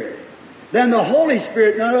His Spirit. Then the Holy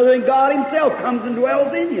Spirit, none other than God Himself, comes and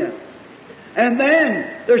dwells in you. And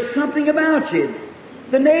then there's something about you.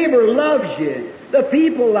 The neighbor loves you. The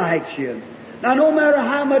people like you. Now no matter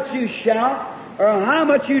how much you shout or how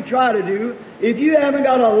much you try to do, if you haven't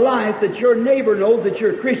got a life that your neighbor knows that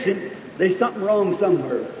you're a Christian, there's something wrong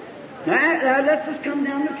somewhere. Now let's just come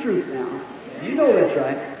down to truth now. You know that's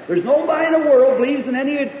right. There's nobody in the world believes in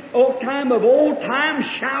any kind of old-time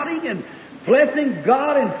shouting and blessing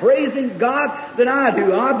God and praising God than I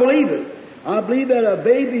do. I believe it. I believe that a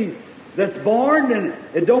baby that's born and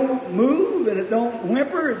it don't move and it don't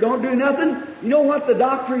whimper, it don't do nothing. You know what the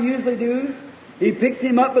doctor usually does? He picks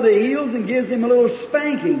him up by the heels and gives him a little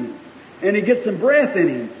spanking, and he gets some breath in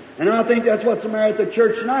him. And I think that's what's the matter at the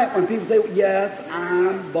church tonight when people say, yes,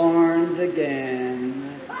 I'm born again.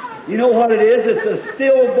 You know what it is? It's a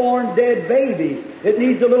stillborn dead baby. It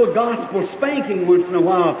needs a little gospel spanking once in a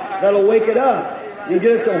while. That'll wake it up and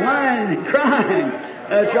get it to whining and crying.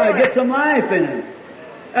 Try to get some life in it.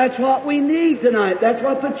 That's what we need tonight. That's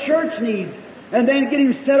what the church needs. And then get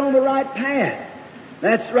him set on the right path.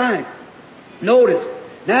 That's right. Notice,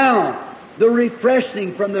 now, the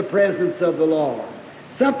refreshing from the presence of the Lord.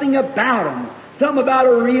 Something about him. Something about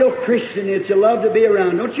a real Christian that you love to be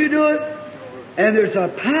around. Don't you do it? And there's a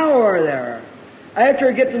power there. After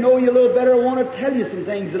I get to know you a little better, I want to tell you some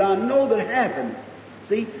things that I know that happen.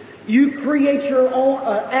 See, you create your own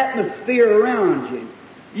atmosphere around you.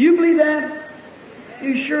 You believe that?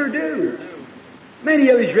 You sure do. Many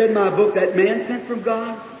of you's read my book, That Man Sent from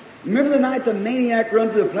God. Remember the night the maniac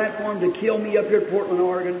run to the platform to kill me up here at Portland,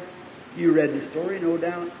 Oregon? You read the story, no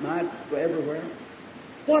doubt. Nights everywhere.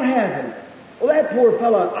 What happened? Well, that poor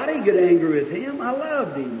fellow, I didn't get angry with him. I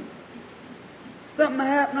loved him. Something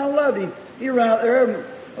happened, I loved him. He was out there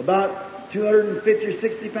about 250 or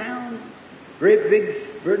 60 pounds. Great big,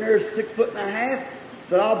 very near 6 foot and a half.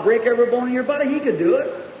 Said, I'll break every bone in your body. He could do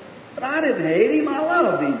it. But I didn't hate him. I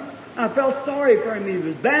loved him. I felt sorry for him. He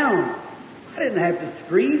was bound. I didn't have to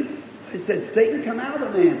scream. I said, Satan, come out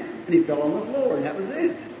of the man. And he fell on the floor, and that was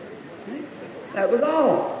it. That was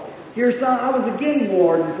all. Here's I was a game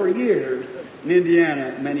warden for years in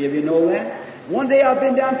Indiana. Many of you know that. One day I've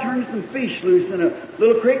been down turning some fish loose in a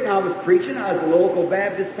little creek, and I was preaching. I was a local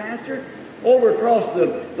Baptist pastor. Over across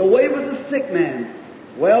the way was a sick man.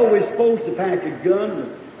 Well, we're supposed to pack a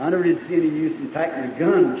gun. I never did see any use in packing a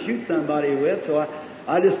gun to shoot somebody with, so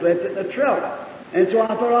I just left it in the truck. And so I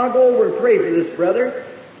thought I'll go over and pray for this brother.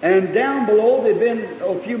 And down below, there'd been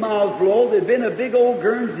a few miles below, there'd been a big old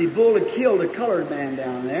Guernsey bull that killed a colored man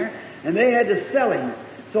down there, and they had to sell him.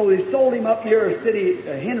 So they sold him up near a city,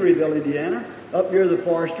 Henryville, Indiana, up near the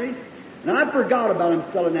forestry. And I forgot about him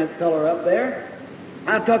selling that feller up there.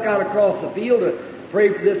 I took out across the field to pray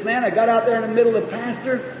for this man. I got out there in the middle of the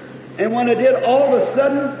pasture, and when I did, all of a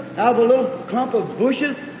sudden, out of a little clump of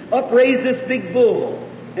bushes, up raised this big bull.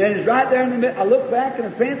 And it's right there in the middle. I looked back,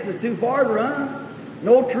 and the fence was too far to run.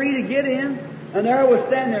 No tree to get in. And there I was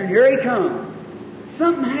standing there, and here he comes.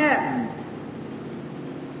 Something happened.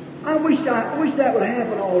 I wish that would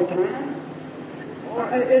happen all the time.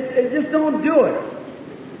 It just don't do it.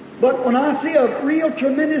 But when I see a real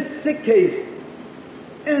tremendous sick case,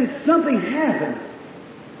 and something happens.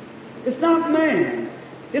 It's not man.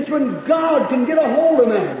 It's when God can get a hold of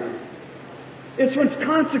man. It's when it's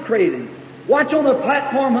consecrated. Watch on the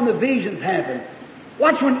platform when the visions happen.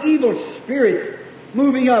 Watch when evil spirits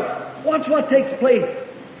moving up. Watch what takes place.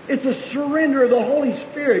 It's a surrender of the Holy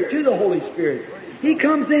Spirit to the Holy Spirit. He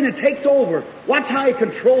comes in and takes over. Watch how He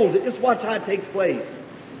controls it. Just watch how it takes place.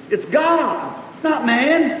 It's God, not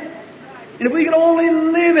man. And if we could only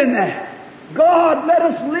live in that, God, let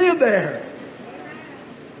us live there.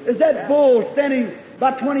 There's that bull standing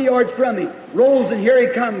about 20 yards from me. Rolls, and here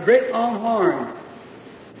he comes, great long horn.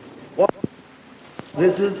 Well,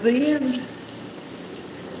 this is the end.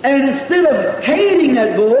 And instead of hating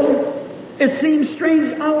that bull, it seems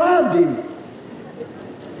strange I loved him.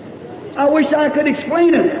 I wish I could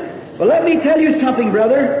explain it. But let me tell you something,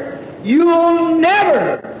 brother. You'll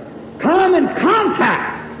never come in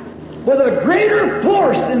contact with a greater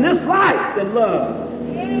force in this life than love.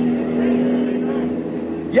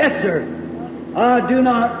 Yes, sir. I do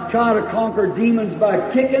not try to conquer demons by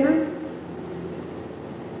kicking them.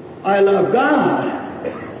 I love God.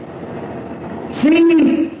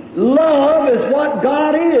 See, love is what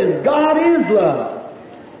God is. God is love.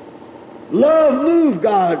 Love moved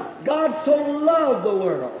God. God so loved the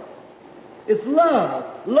world. It's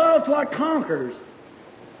love. Love's what conquers.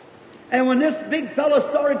 And when this big fellow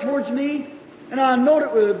started towards me, and I knowed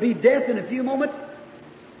it would be death in a few moments,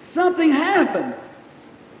 something happened.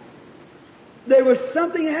 There was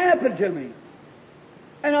something happened to me.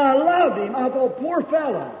 And I loved him. I thought, poor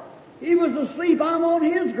fellow. He was asleep. I'm on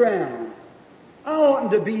his ground. I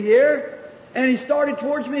oughtn't to be here. And he started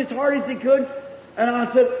towards me as hard as he could. And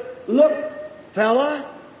I said, look,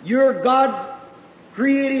 fella, you're God's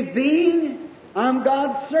creative being. I'm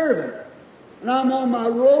God's servant. And I'm on my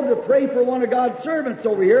road to pray for one of God's servants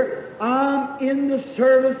over here. I'm in the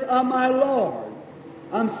service of my Lord.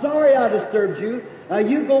 I'm sorry I disturbed you. Now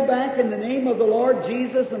you go back in the name of the Lord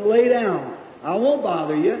Jesus and lay down. I won't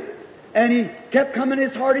bother you. And he kept coming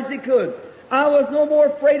as hard as he could. I was no more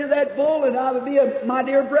afraid of that bull than I would be of my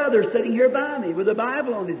dear brother sitting here by me with a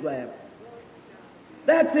Bible on his lap.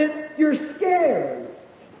 That's it. You're scared.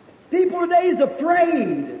 People today is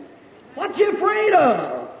afraid. What you afraid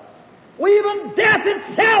of? Well, even death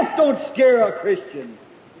itself don't scare a Christian.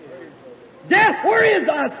 Death, where is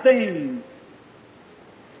thy sting?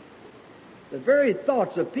 The very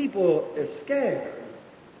thoughts of people is scared.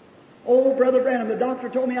 Oh, Brother Branham, the doctor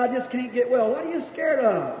told me I just can't get well. What are you scared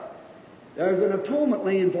of? There's an atonement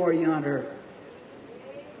laying for you yonder.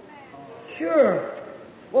 Sure.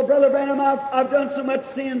 Well, Brother Branham, I've done so much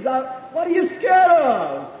sins. What are you scared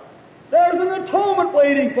of? There's an atonement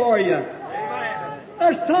waiting for you. Amen.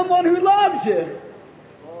 There's someone who loves you.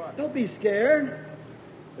 Don't be scared.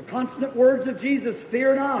 The constant words of Jesus,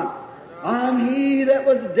 fear not. I'm He that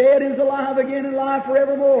was dead and is alive again and alive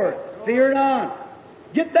forevermore. Fear not.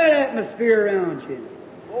 Get that atmosphere around you.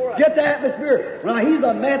 Get the atmosphere. Now, he's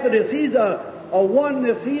a Methodist, he's a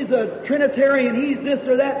oneness, he's a Trinitarian, he's this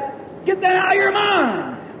or that. Get that out of your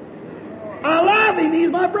mind. I love him, he's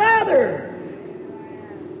my brother.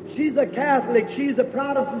 She's a Catholic, she's a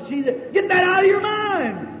Protestant, get that out of your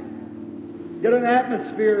mind. Get an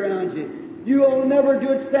atmosphere around you. You will never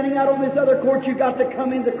do it standing out on this other court. You've got to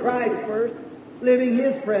come into Christ first, living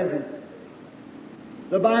His presence.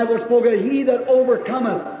 The Bible spoke of He that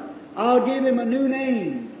overcometh, I'll give him a new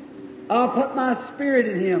name. I'll put my Spirit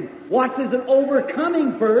in him. Watch, there's an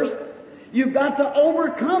overcoming first. You've got to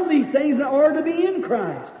overcome these things in order to be in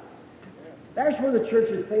Christ. That's where the church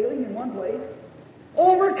is failing in one place.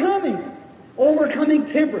 Overcoming. Overcoming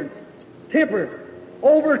temper.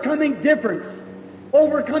 Overcoming difference.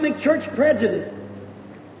 Overcoming church prejudice.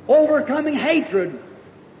 Overcoming hatred.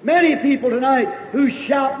 Many people tonight who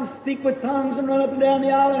shout and speak with tongues and run up and down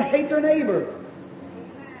the aisle and hate their neighbor.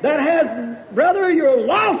 That has, brother, you're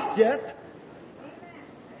lost yet.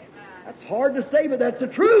 That's hard to say, but that's the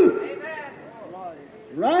truth.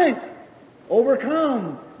 Right.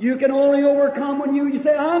 Overcome. You can only overcome when you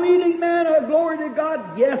say, I'm eating manna, glory to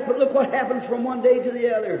God. Yes, but look what happens from one day to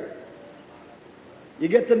the other. You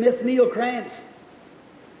get the missed meal cramps.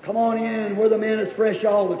 Come on in where the man is fresh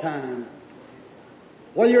all the time.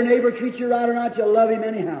 Whether your neighbor treats you right or not, you love him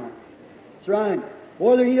anyhow. That's right.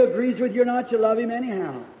 Whether he agrees with you or not, you love him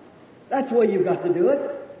anyhow. That's the way you've got to do it.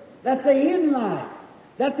 That's the hidden life.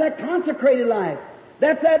 That's that consecrated life.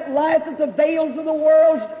 That's that life that the veils of the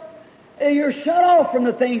world, you're shut off from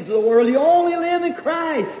the things of the world. You only live in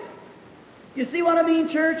Christ. You see what I mean,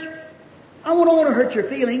 church? I don't want to hurt your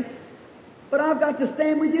feelings, but I've got to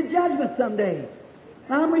stand with your judgment someday.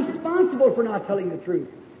 I'm responsible for not telling the truth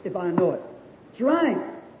if I know it. That's right.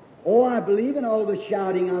 Oh, I believe in all the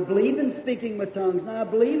shouting. I believe in speaking with tongues. And I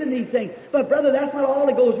believe in these things. But, brother, that's not all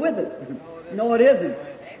that goes with it. No, it isn't.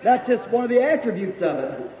 That's just one of the attributes of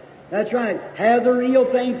it. That's right. Have the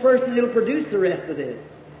real thing first and it'll produce the rest of this.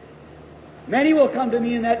 Many will come to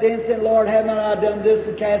me in that day and say, Lord, have not I done this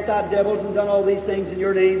and cast out devils and done all these things in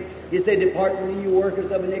your name? You say, depart from me, you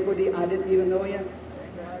workers of iniquity. I didn't even know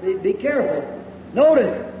you. Be careful.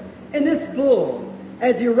 Notice, in this bull,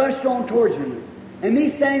 as he rushed on towards me, and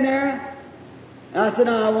me standing there, I said,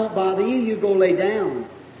 no, I won't bother you. You go lay down.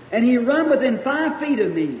 And he run within 5 feet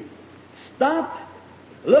of me. Stopped,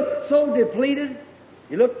 looked so depleted.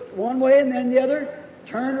 He looked one way and then the other,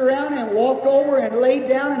 turned around and walked over and laid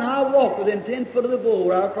down, and I walked within 10 foot of the bull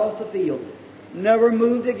right across the field. Never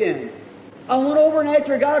moved again. I went over, and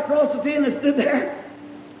after I got across the field and stood there,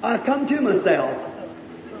 I come to myself.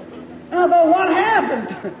 And I thought, what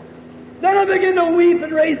happened? Then I began to weep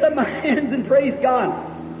and raise up my hands and praise God.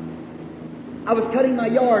 I was cutting my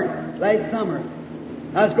yard last summer.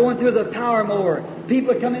 I was going through the power mower.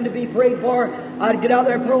 People would come in to be prayed for. I'd get out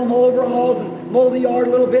there and put on my overalls and mow the yard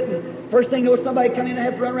a little bit. And first thing you know, somebody come in, I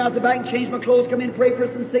have to run around the back and change my clothes, come in and pray for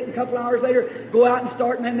some sick. And a couple hours later, go out and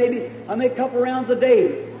start. And then maybe I make a couple rounds a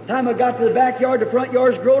day. Time I got to the backyard, the front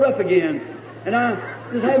yard's growed up again. And I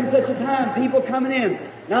was having such a time, people coming in.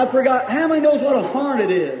 And I forgot, how many knows what a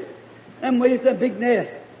hornet is? Them waves a big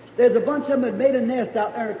nest. There's a bunch of them that made a nest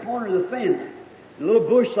out there in the corner of the fence. A little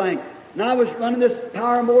bush thing. And I was running this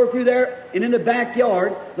power mower through there, and in the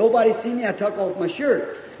backyard, nobody seen me. I took off my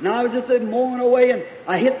shirt. And I was just mowing away, and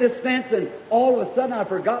I hit this fence, and all of a sudden I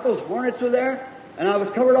forgot those hornets were there, and I was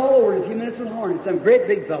covered all over in a few minutes with hornets. Some great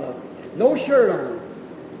big fellows. No shirt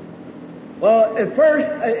on. Well, at first,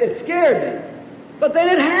 it scared me. But then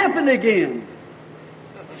it happened again.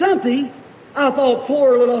 Something, I thought,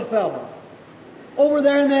 poor little fellow. Over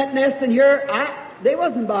there in that nest and here, they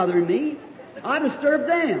wasn't bothering me. I disturbed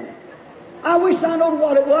them. I wish I knew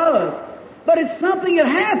what it was. But it's something that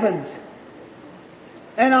happens.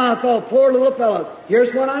 And I thought, poor little fellows.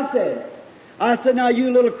 Here's what I said. I said, now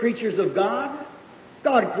you little creatures of God,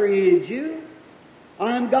 God created you.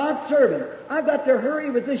 I am God's servant. I've got to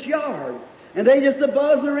hurry with this yard. And they just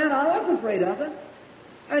buzzing around. I wasn't afraid of it.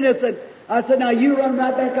 And I said, now you run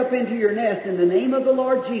right back up into your nest in the name of the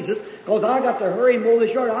Lord Jesus, because I got to hurry and mow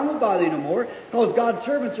this yard. I won't bother you no more, because God's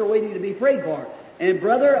servants are waiting to be prayed for. And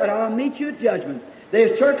brother, I'll meet you at judgment.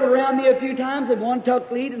 They circled around me a few times, and one took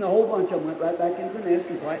lead, and the whole bunch of them went right back into the nest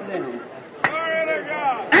and quieted down. Glory to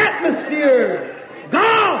God. Atmosphere!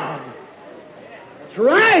 God! That's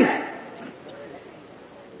right!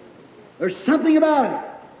 There's something about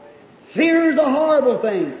it. Fear is a horrible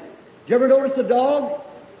thing. Did you ever notice a dog?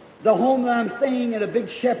 The home that I'm staying in, a big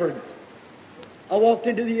shepherd. I walked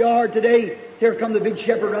into the yard today. Here come the big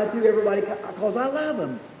shepherd right through everybody, because I love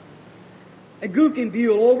him. A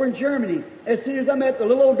Guckenbuhl over in Germany. As soon as I met the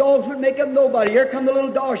little old dogs would make up nobody. Here come the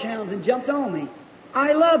little dachshunds and jumped on me.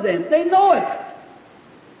 I love them. They know it.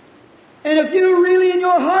 And if you really in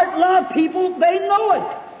your heart love people, they know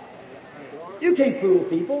it. You can't fool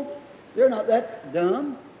people. They're not that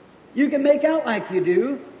dumb. You can make out like you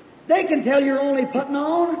do. They can tell you're only putting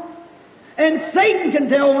on. And Satan can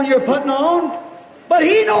tell when you're putting on. But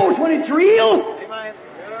he knows when it's real. Amen.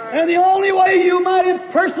 And the only way you might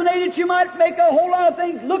impersonate it, you might make a whole lot of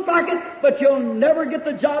things look like it, but you'll never get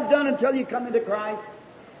the job done until you come into Christ.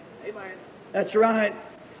 Amen. That's right.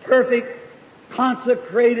 Perfect,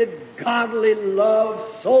 consecrated, godly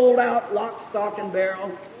love, sold out, lock, stock, and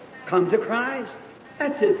barrel. Come to Christ.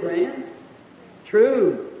 That's it, friend.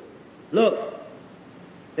 True. Look,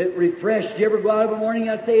 it refreshed. You ever go out of a morning,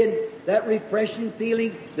 I said, that refreshing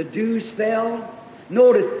feeling, the dews fell.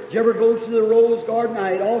 Notice, did you ever go to the rose garden?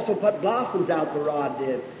 I had also put blossoms out, the rod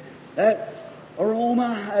did. That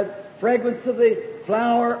aroma, fragrance of the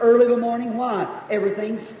flower early in the morning. Why?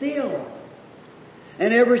 Everything's still.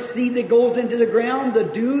 And every seed that goes into the ground, the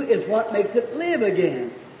dew is what makes it live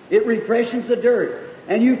again. It refreshes the dirt.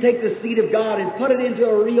 And you take the seed of God and put it into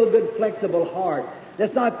a real good, flexible heart.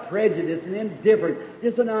 That's not prejudice and indifferent.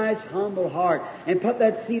 Just a nice, humble heart. And put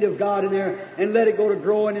that seed of God in there and let it go to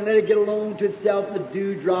growing and let it get alone to itself. The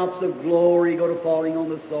dewdrops of glory go to falling on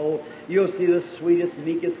the soul. You'll see the sweetest,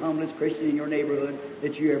 meekest, humblest Christian in your neighborhood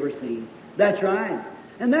that you ever seen. That's right.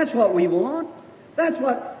 And that's what we want. That's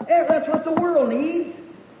what the world needs.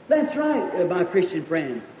 That's right, my Christian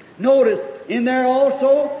friends. Notice, in there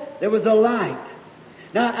also, there was a light.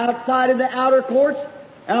 Now, outside in the outer courts,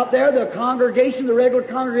 out there, the congregation, the regular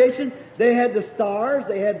congregation, they had the stars,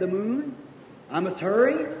 they had the moon. I must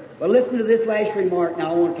hurry. But listen to this last remark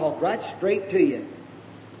now. I want to talk right straight to you.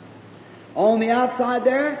 On the outside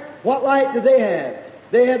there, what light do they have?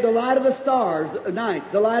 They had the light of the stars at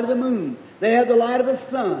night, the light of the moon. They had the light of the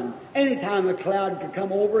sun. Anytime a cloud could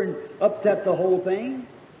come over and upset the whole thing,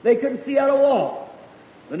 they couldn't see how to walk.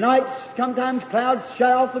 The night, sometimes clouds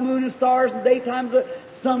shut off the moon and stars, and daytime the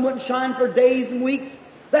sun wouldn't shine for days and weeks.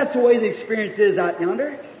 That's the way the experience is out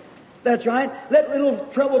yonder. That's right. That little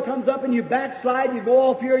trouble comes up and you backslide, you go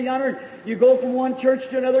off here yonder, you go from one church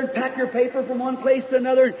to another and pack your paper from one place to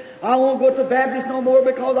another. I won't go to the Baptist no more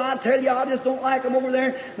because I tell you, I just don't like them over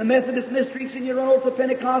there. The Methodist mysteries, and you run over to the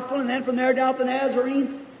Pentecostal, and then from there down to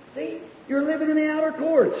Nazarene. See, you're living in the outer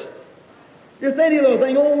courts. Just any little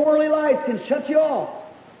thing, old worldly lights can shut you off.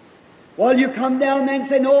 Well, you come down then and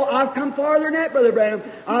say, no, I've come farther than that, Brother Branham.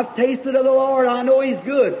 I've tasted of the Lord. I know He's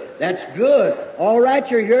good. That's good. All right,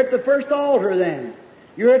 you're here at the first altar then.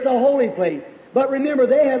 You're at the holy place. But remember,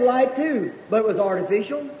 they had light too, but it was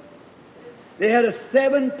artificial. They had a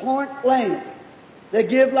 7-point lamp that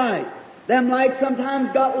give light. Them lights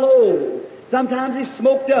sometimes got low. Sometimes they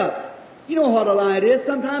smoked up. You know what a light is.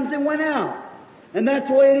 Sometimes it went out. And that's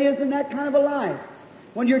the way it is in that kind of a life.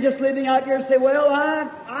 When you're just living out here and say, well,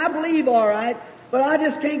 I believe all right, but I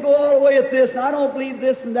just can't go all the way at this, and I don't believe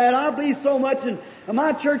this and that. I believe so much, and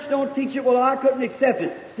my church don't teach it. Well, I couldn't accept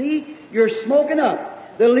it. See, you're smoking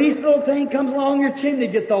up. The least little thing comes along, your chimney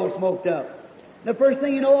gets all smoked up. The first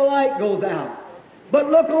thing you know, a light goes out.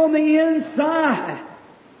 But look on the inside.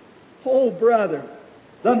 Oh, brother,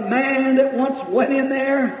 the man that once went in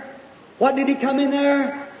there, what did he come in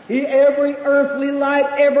there? Every earthly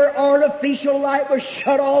light, every artificial light was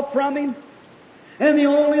shut off from him. And the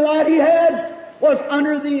only light he had was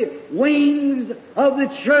under the wings of the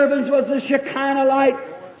cherubims was the Shekinah light,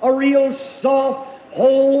 a real soft,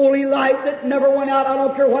 holy light that never went out. I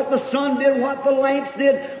don't care what the sun did, what the lamps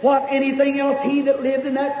did, what anything else. He that lived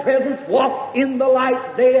in that presence walked in the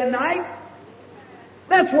light day and night.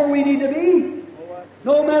 That's where we need to be.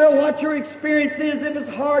 No matter what your experience is, if it's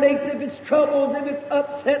heartaches, if it's troubles, if it's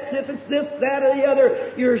upsets, if it's this, that, or the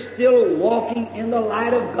other, you're still walking in the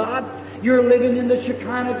light of God. You're living in the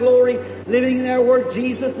Shekinah glory, living in there where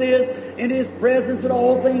Jesus is, in His presence, and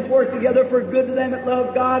all things work together for good to them that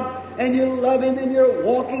love God, and you love Him, and you're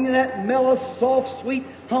walking in that mellow, soft, sweet,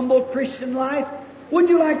 humble Christian life. Wouldn't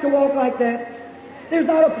you like to walk like that? There's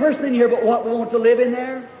not a person in here but what we want to live in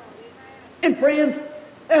there. And friends,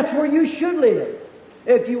 that's where you should live.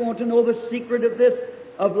 If you want to know the secret of this,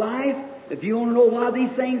 of life, if you want to know why these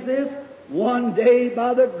things is, one day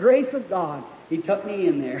by the grace of God, He took me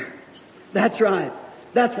in there. That's right.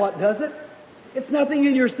 That's what does it. It's nothing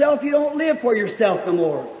in yourself. You don't live for yourself no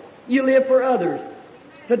more. You live for others.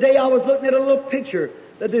 Today I was looking at a little picture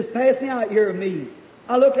that is passing out here of me.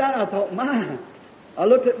 I looked at it and I thought, my. I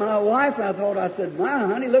looked at my wife and I said, my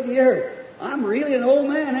honey, look here. I'm really an old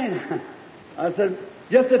man, ain't I? I said,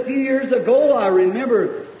 just a few years ago, I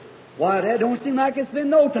remember, why, that don't seem like it's been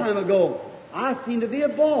no time ago. I seem to be a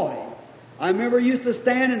boy. I remember I used to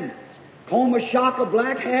stand and comb a shock of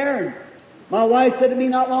black hair, and my wife said to me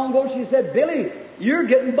not long ago, she said, Billy, you're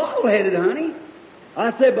getting bald-headed, honey.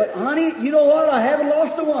 I said, but honey, you know what? I haven't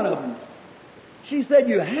lost a one of them. She said,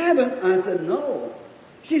 you haven't? I said, no.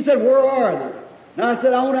 She said, where are they? And I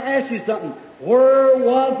said, I want to ask you something. Where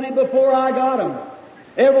was they before I got them?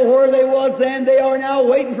 Everywhere they was then, they are now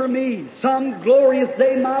waiting for me. Some glorious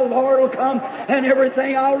day my Lord will come and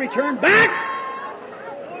everything I'll return back.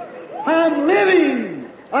 I'm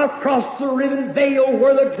living across the riven veil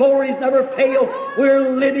where the glories never fail. We're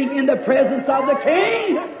living in the presence of the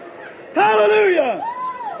King. Hallelujah!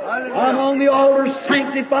 I'm on the altar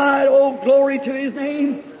sanctified. Oh, glory to His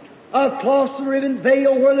name. Across the riven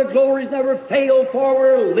veil where the glories never fail, for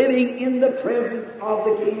we're living in the presence of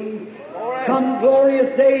the King. Some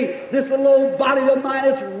glorious day, this little old body of mine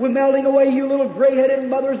is melting away. You little gray-headed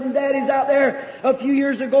mothers and daddies out there, a few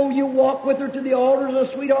years ago you walked with her to the altar as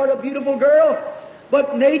a sweetheart, a beautiful girl.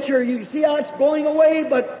 But nature, you see how it's going away.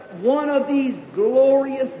 But one of these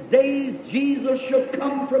glorious days, Jesus shall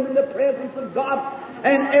come from in the presence of God,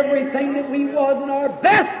 and everything that we was in our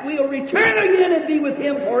best, we'll return again and be with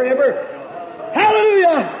Him forever.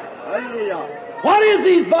 Hallelujah! Hallelujah! What is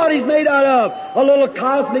these bodies made out of? A little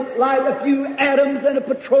cosmic light, a few atoms and a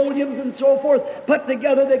petroleums and so forth put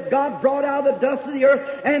together that God brought out of the dust of the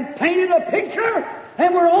earth and painted a picture.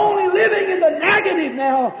 And we're only living in the negative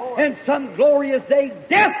now. And some glorious day,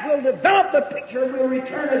 death will develop the picture and we'll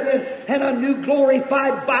return again. And a new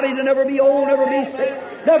glorified body to never be old, never be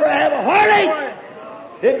sick, never have a heartache.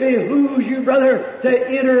 It behooves you, brother, to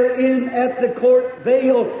enter in at the court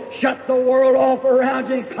veil, shut the world off around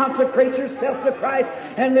you, and consecrate yourself to Christ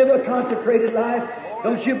and live a consecrated life.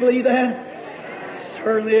 Don't you believe that?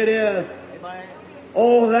 Certainly it is.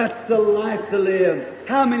 Oh, that's the life to live.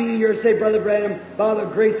 How many of you say, Brother Branham, by the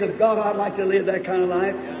grace of God, I'd like to live that kind of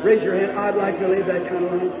life? Raise your hand. I'd like to live that kind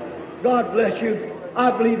of life. God bless you.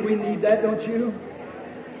 I believe we need that, don't you?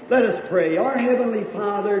 Let us pray. Our Heavenly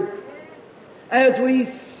Father, as we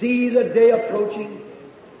see the day approaching,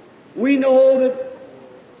 we know that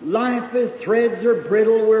life is threads are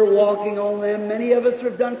brittle. We're walking on them. Many of us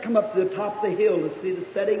have come up to the top of the hill to see the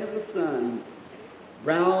setting of the sun.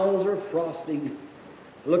 Brows are frosting.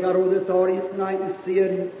 Look out over this audience tonight and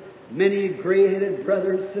see many gray-headed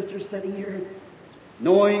brothers and sisters sitting here,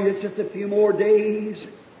 knowing it's just a few more days.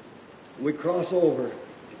 We cross over.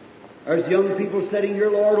 There's young people sitting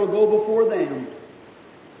here, Lord, will go before them.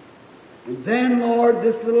 And then, Lord,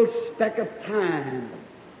 this little speck of time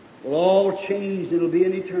will all change. It'll be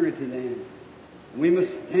an eternity then. And we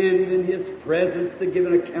must stand in His presence to give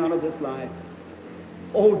an account of this life.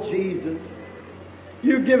 Oh, Jesus,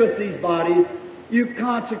 You give us these bodies. You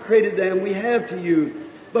consecrated them. We have to You.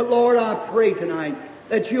 But, Lord, I pray tonight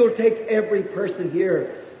that You'll take every person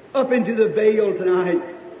here up into the veil tonight,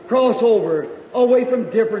 cross over, away from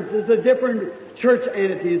differences, the different church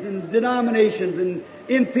entities and denominations and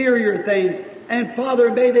inferior things. And,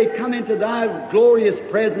 Father, may they come into Thy glorious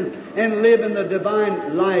presence and live in the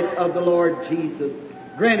divine light of the Lord Jesus.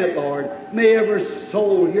 Grant it, Lord. May every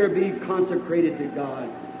soul here be consecrated to God.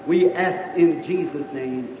 We ask in Jesus'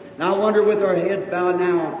 name. Now, I wonder, with our heads bowed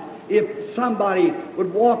now, if somebody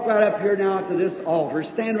would walk right up here now to this altar,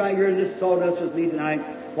 stand right here in this sawdust with me tonight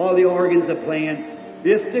while the organs are playing,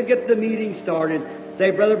 just to get the meeting started.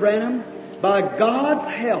 Say, Brother Branham, by God's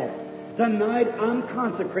help, tonight I'm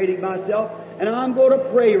consecrating myself, and I'm going to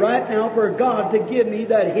pray right now for God to give me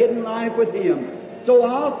that hidden life with Him. So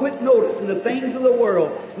I'll quit noticing the things of the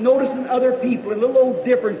world, noticing other people and little old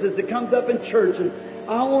differences that comes up in church, and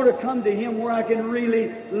I want to come to Him where I can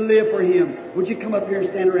really live for Him. Would you come up here and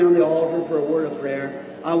stand around the altar for a word of prayer?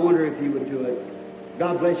 I wonder if you would do it.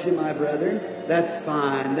 God bless you, my brother. That's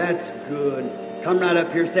fine. That's good. Come right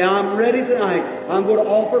up here. Say, I'm ready tonight. I'm going to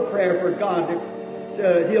offer prayer for God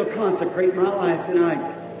He'll consecrate my life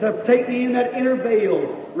tonight, to take me in that inner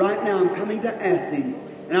veil. Right now I'm coming to ask Him,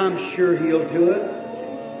 and I'm sure He'll do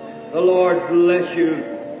it. The Lord bless you.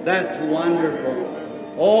 That's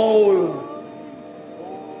wonderful. Oh,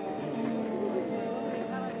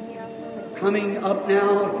 coming up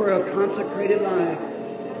now for a consecrated life.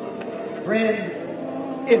 Friend,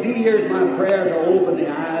 if He hears my prayer to open the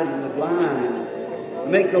eyes of the blind, to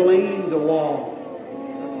make the lame to walk,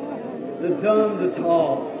 the dumb to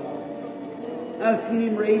talk. I've seen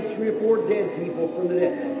Him raise 3 or 4 dead people from the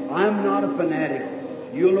dead. I'm not a fanatic.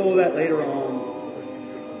 You'll know that later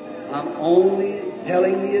on. I'm only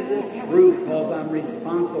telling you the truth because I'm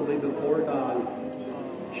responsible before God.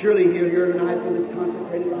 Surely He'll hear tonight for this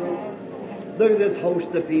consecrated life. Look at this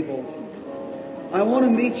host of people. I want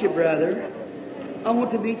to meet you, brother. I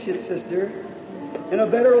want to meet you, sister, in a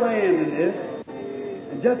better land than this.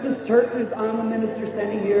 And just as certain as I'm a minister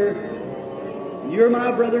standing here, you're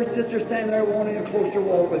my brother and sister standing there wanting a closer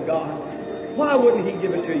walk with God. Why wouldn't He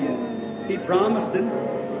give it to you? He promised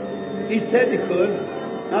it. He said He could.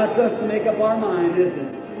 Now it's us to make up our mind, isn't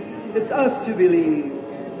it? It's us to believe.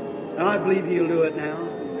 And I believe He'll do it now.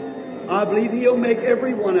 I believe He'll make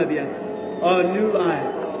every one of you a new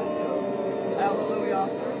life. Hallelujah.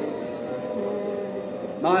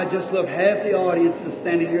 I just love half the audience is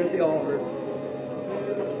standing here at the altar.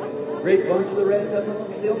 Great bunch of the rest of them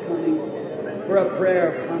are still coming for a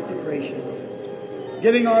prayer of consecration.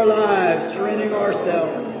 Giving our lives, surrendering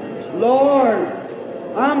ourselves. Lord,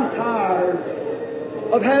 I'm tired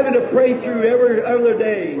of having to pray through every other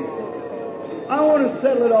day. I want to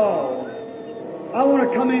settle it all. I want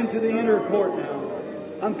to come into the inner court now.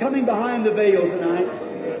 I'm coming behind the veil tonight.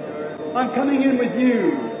 I'm coming in with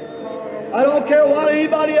You. I don't care what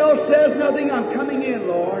anybody else says, nothing. I'm coming in,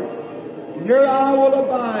 Lord. Here I will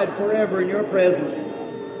abide forever in Your presence.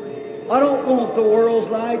 I don't want the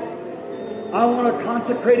world's life. I want a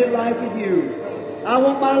consecrated life with You. I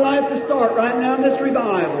want my life to start right now in this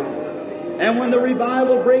revival. And when the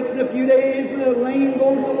revival breaks in a few days, and the lame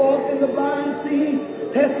goes to walk and the blind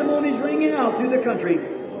see, testimonies ringing out through the country,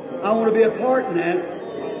 I want to be a part in that.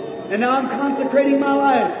 And now I'm consecrating my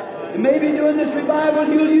life. And maybe during this revival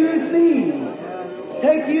You'll use me.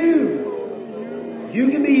 Take You. You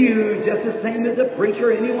can be used just the same as a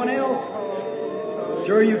preacher or anyone else.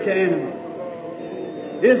 Sure you can.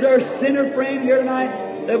 Is there a sinner friend here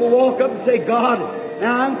tonight that will walk up and say, God,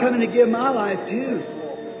 now I'm coming to give my life too.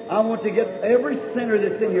 I want to get every sinner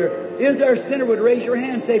that's in here. Is there a sinner would raise your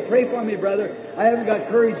hand and say, pray for me, brother. I haven't got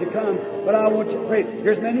courage to come, but I want you to pray.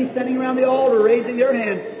 There's many standing around the altar raising their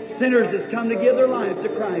hands. sinners that's come to give their lives to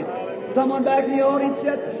Christ. Someone back in the audience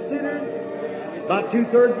yet, sinners? About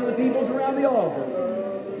 2/3 of the people's around the altar.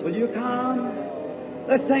 Will you come?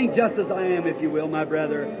 Let's sing Just As I Am, if you will, my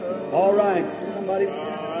brother. All right. Somebody.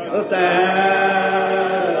 Just as I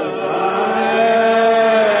am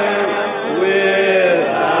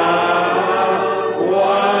without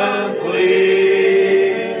one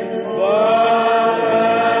plea, but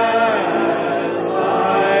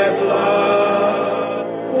as thy blood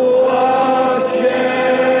was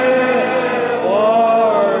shed for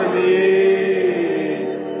me,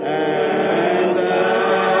 and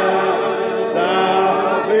thou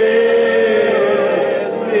bidst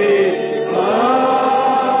me come,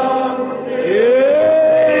 King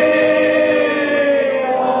of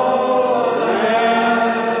Lamb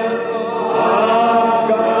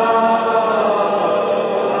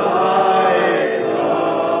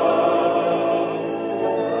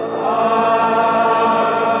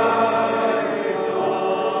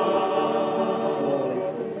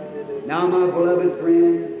of God, now, my beloved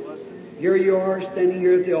friend, here you are standing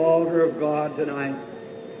here at the altar of God tonight.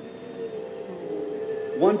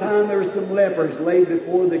 One time there were some lepers laid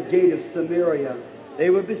before the gate of Samaria.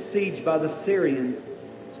 They were besieged by the Syrians.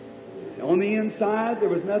 On the inside there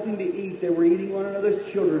was nothing to eat. They were eating one another's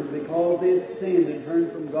children because they had sinned and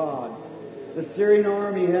turned from God. The Syrian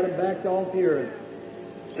army had backed off here.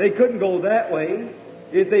 They couldn't go that way.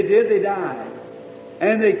 If they did, they died.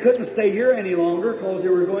 And they couldn't stay here any longer because they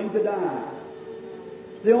were going to die.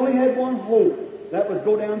 They only had one hope. That was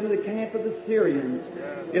go down to the camp of the Syrians.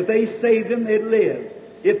 If they saved them, they'd live.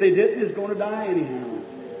 If they didn't, they was going to die anyhow.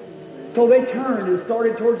 So they turned and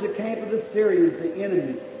started towards the camp of the Syrians, the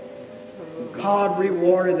enemy. God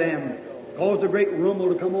rewarded them. Caused a great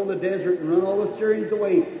rumble to come on the desert and run all the Syrians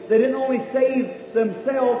away. They didn't only save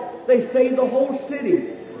themselves, they saved the whole city.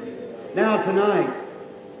 Now tonight,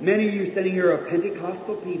 many of you standing here are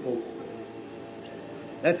Pentecostal people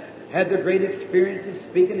that's had the great experience of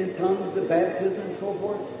speaking in tongues, the baptism and so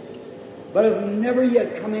forth, but have never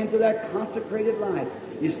yet come into that consecrated life.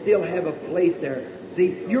 You still have a place there.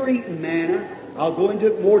 See, you're eating manna. I'll go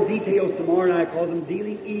into more details tomorrow night because I'm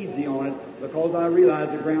dealing easy on it because I realize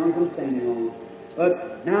the ground I'm standing on.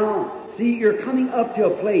 But now, see, you're coming up to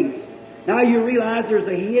a place. Now you realize there's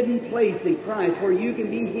a hidden place in Christ where you can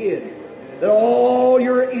be hid. That all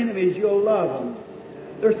your enemies, you'll love them.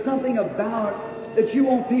 There's something about that you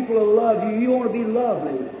want people to love you. You want to be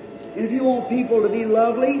lovely. And if you want people to be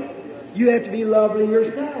lovely, you have to be lovely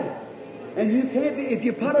yourself. And you can't be, if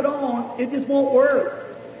you put it on, it just won't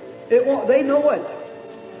work. It won't, they know it.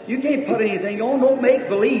 You can't put anything on, don't make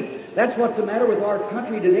believe. That's what's the matter with our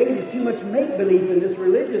country today. There's too much make believe in this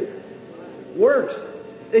religious works.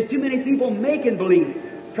 There's too many people making believe,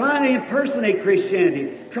 trying to impersonate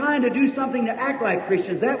Christianity, trying to do something to act like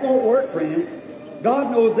Christians. That won't work, friends.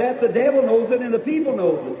 God knows that, the devil knows it, and the people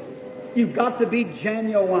knows it. You've got to be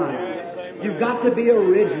genuine. You've got to be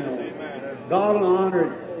original. God will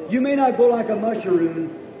honor it. You may not go like a mushroom,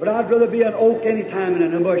 but I'd rather be an oak any time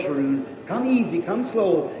than a mushroom. Come easy, come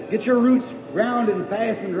slow. Get your roots grounded and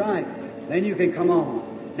fastened right. Then you can come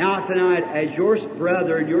on. Now tonight, as your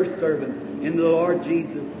brother and your servant in the Lord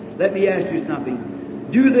Jesus, let me ask you something.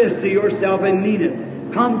 Do this to yourself and mean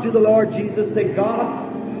it. Come to the Lord Jesus, say, God,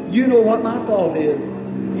 you know what my fault is.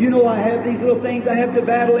 You know I have these little things I have to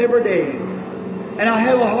battle every day. And I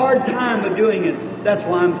have a hard time of doing it. That's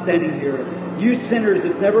why I'm standing here. You sinners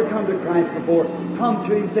that's never come to Christ before, come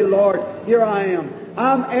to Him and say, Lord, here I am.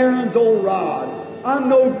 I'm Aaron's old rod. I'm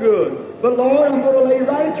no good. But Lord, I'm going to lay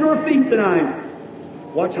right at your feet tonight.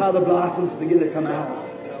 Watch how the blossoms begin to come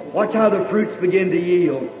out. Watch how the fruits begin to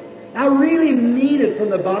yield. Now really mean it from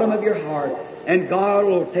the bottom of your heart. And God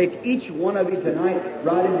will take each one of you tonight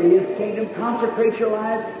right into His kingdom. Consecrate your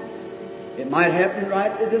lives. It might happen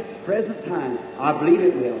right at this present time. I believe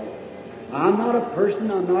it will. I'm not a person,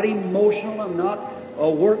 I'm not emotional, I'm not a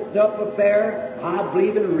worked up affair. I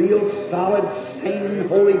believe in real, solid, sane,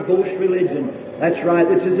 Holy Ghost religion. That's right,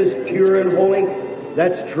 this is as pure and holy.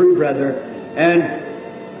 That's true, brother. And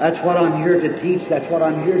that's what I'm here to teach, that's what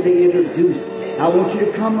I'm here to introduce. I want you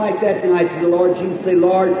to come like that tonight to the Lord Jesus. Say,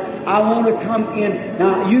 Lord, I want to come in.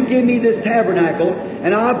 Now, you give me this tabernacle,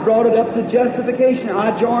 and I brought it up to justification.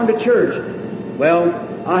 I joined a church. Well,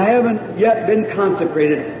 I haven't yet been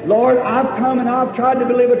consecrated. Lord, I've come and I've tried to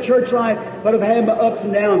live a church life, but I've had my ups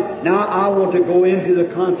and downs. Now I want to go into the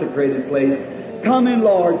consecrated place. Come in,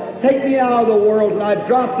 Lord. Take me out of the world, and I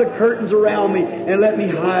drop the curtains around me, and let me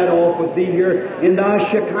hide off with Thee here in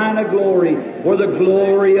Thy Shekinah glory, where the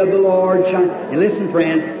glory of the Lord shines. And listen,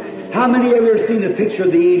 friends, How many of you have seen the picture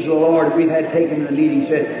of the angel of the Lord we've had taken in the meeting?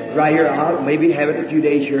 Said, right here, I'll maybe have it in a few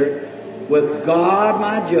days here. With God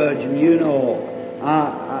my judge, and you know,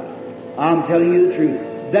 I'm telling you the truth.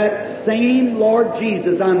 That same Lord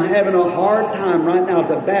Jesus, I'm having a hard time right now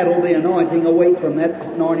to battle the anointing away from that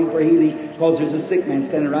anointing for healing, because there's a sick man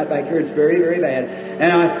standing right back here. It's very, very bad.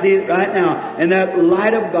 And I see it right now. And that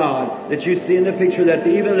light of God that you see in the picture, that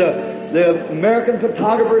even the American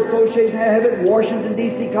Photographer Association have it, Washington,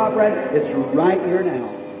 D.C. copyright, it's right here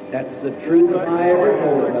now. That's the truth of my ever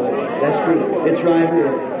told, brother. That's true. It's right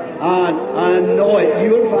here. I know it.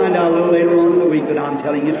 You'll find out a little later on in the week that I'm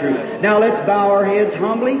telling you the truth. Now let's bow our heads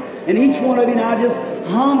humbly, and each one of you now just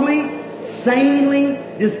humbly, sanely,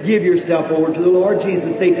 just give yourself over to the Lord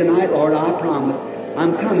Jesus. Say, tonight, Lord, I promise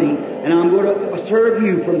I'm coming, and I'm going to serve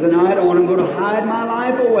you from tonight on. I'm going to hide my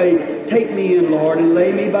life away. Take me in, Lord, and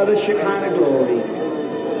lay me by the Shekinah glory.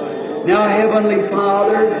 Now, Heavenly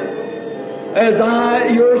Father, as I,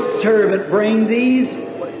 your servant, bring these,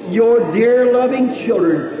 your dear loving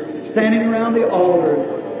children, standing around the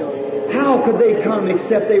altar, how could they come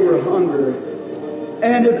except they were hungry?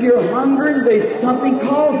 And if you're hungry, there's something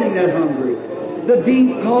causing that hunger. The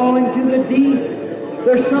deep calling to the deep.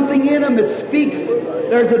 There's something in them that speaks.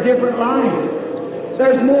 There's a different life.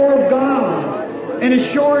 There's more of God. And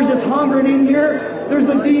as sure as it's hungering in here, there's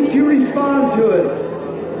a deep to respond to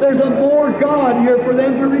it. There's a more God here for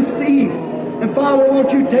them to receive. And Father,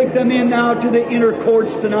 won't you take them in now to the inner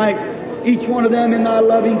courts tonight? Each one of them in thy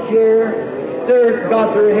loving care. They've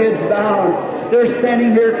got their heads bowed. They're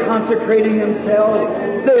standing here consecrating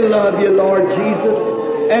themselves. They love you, Lord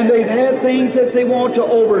Jesus. And they've had things that they want to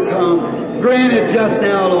overcome. Grant it just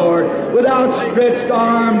now, Lord, with outstretched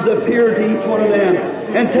arms appear to each one of them.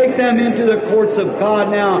 And take them into the courts of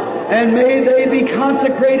God now. And may they be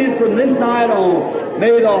consecrated from this night on.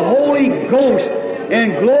 May the Holy Ghost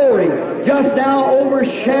and glory just now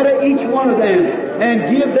overshadow each one of them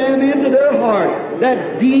and give them into their heart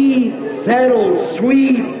that deep, settled,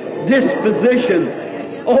 sweet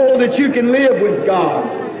disposition. Oh, that you can live with God.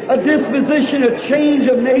 A disposition, a change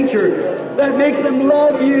of nature that makes them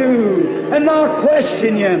love you and not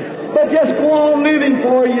question you, but just go on living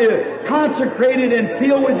for you, consecrated and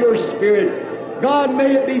filled with your Spirit. God,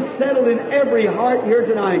 may it be settled in every heart here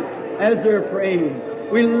tonight as they're praying.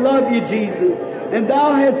 We love you, Jesus. And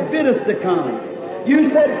thou hast bid us to come. You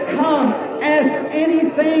said, come, ask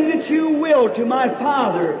anything that you will to my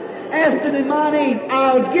Father. Ask it in my name.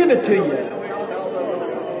 I'll give it to you.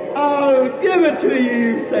 I'll give it to you,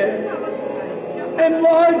 you said. And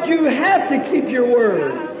Lord, you have to keep your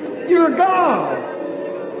word. You're God.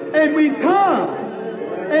 And we've come.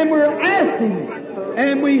 And we're asking.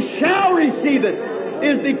 And we shall receive it.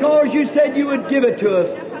 Is because you said you would give it to us.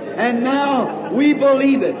 And now we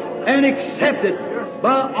believe it and accept it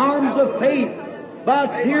by arms of faith, by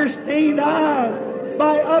tear-stained eyes,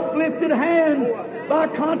 by uplifted hands, by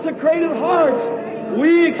consecrated hearts.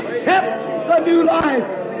 We accept the new life,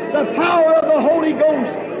 the power of the Holy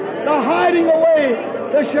Ghost, the hiding away,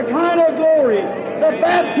 the Shekinah glory, the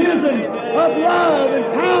baptism of love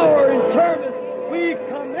and power and service. We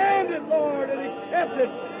command it, Lord, and accept it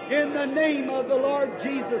in the name of the Lord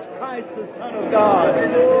Jesus Christ, the Son of God.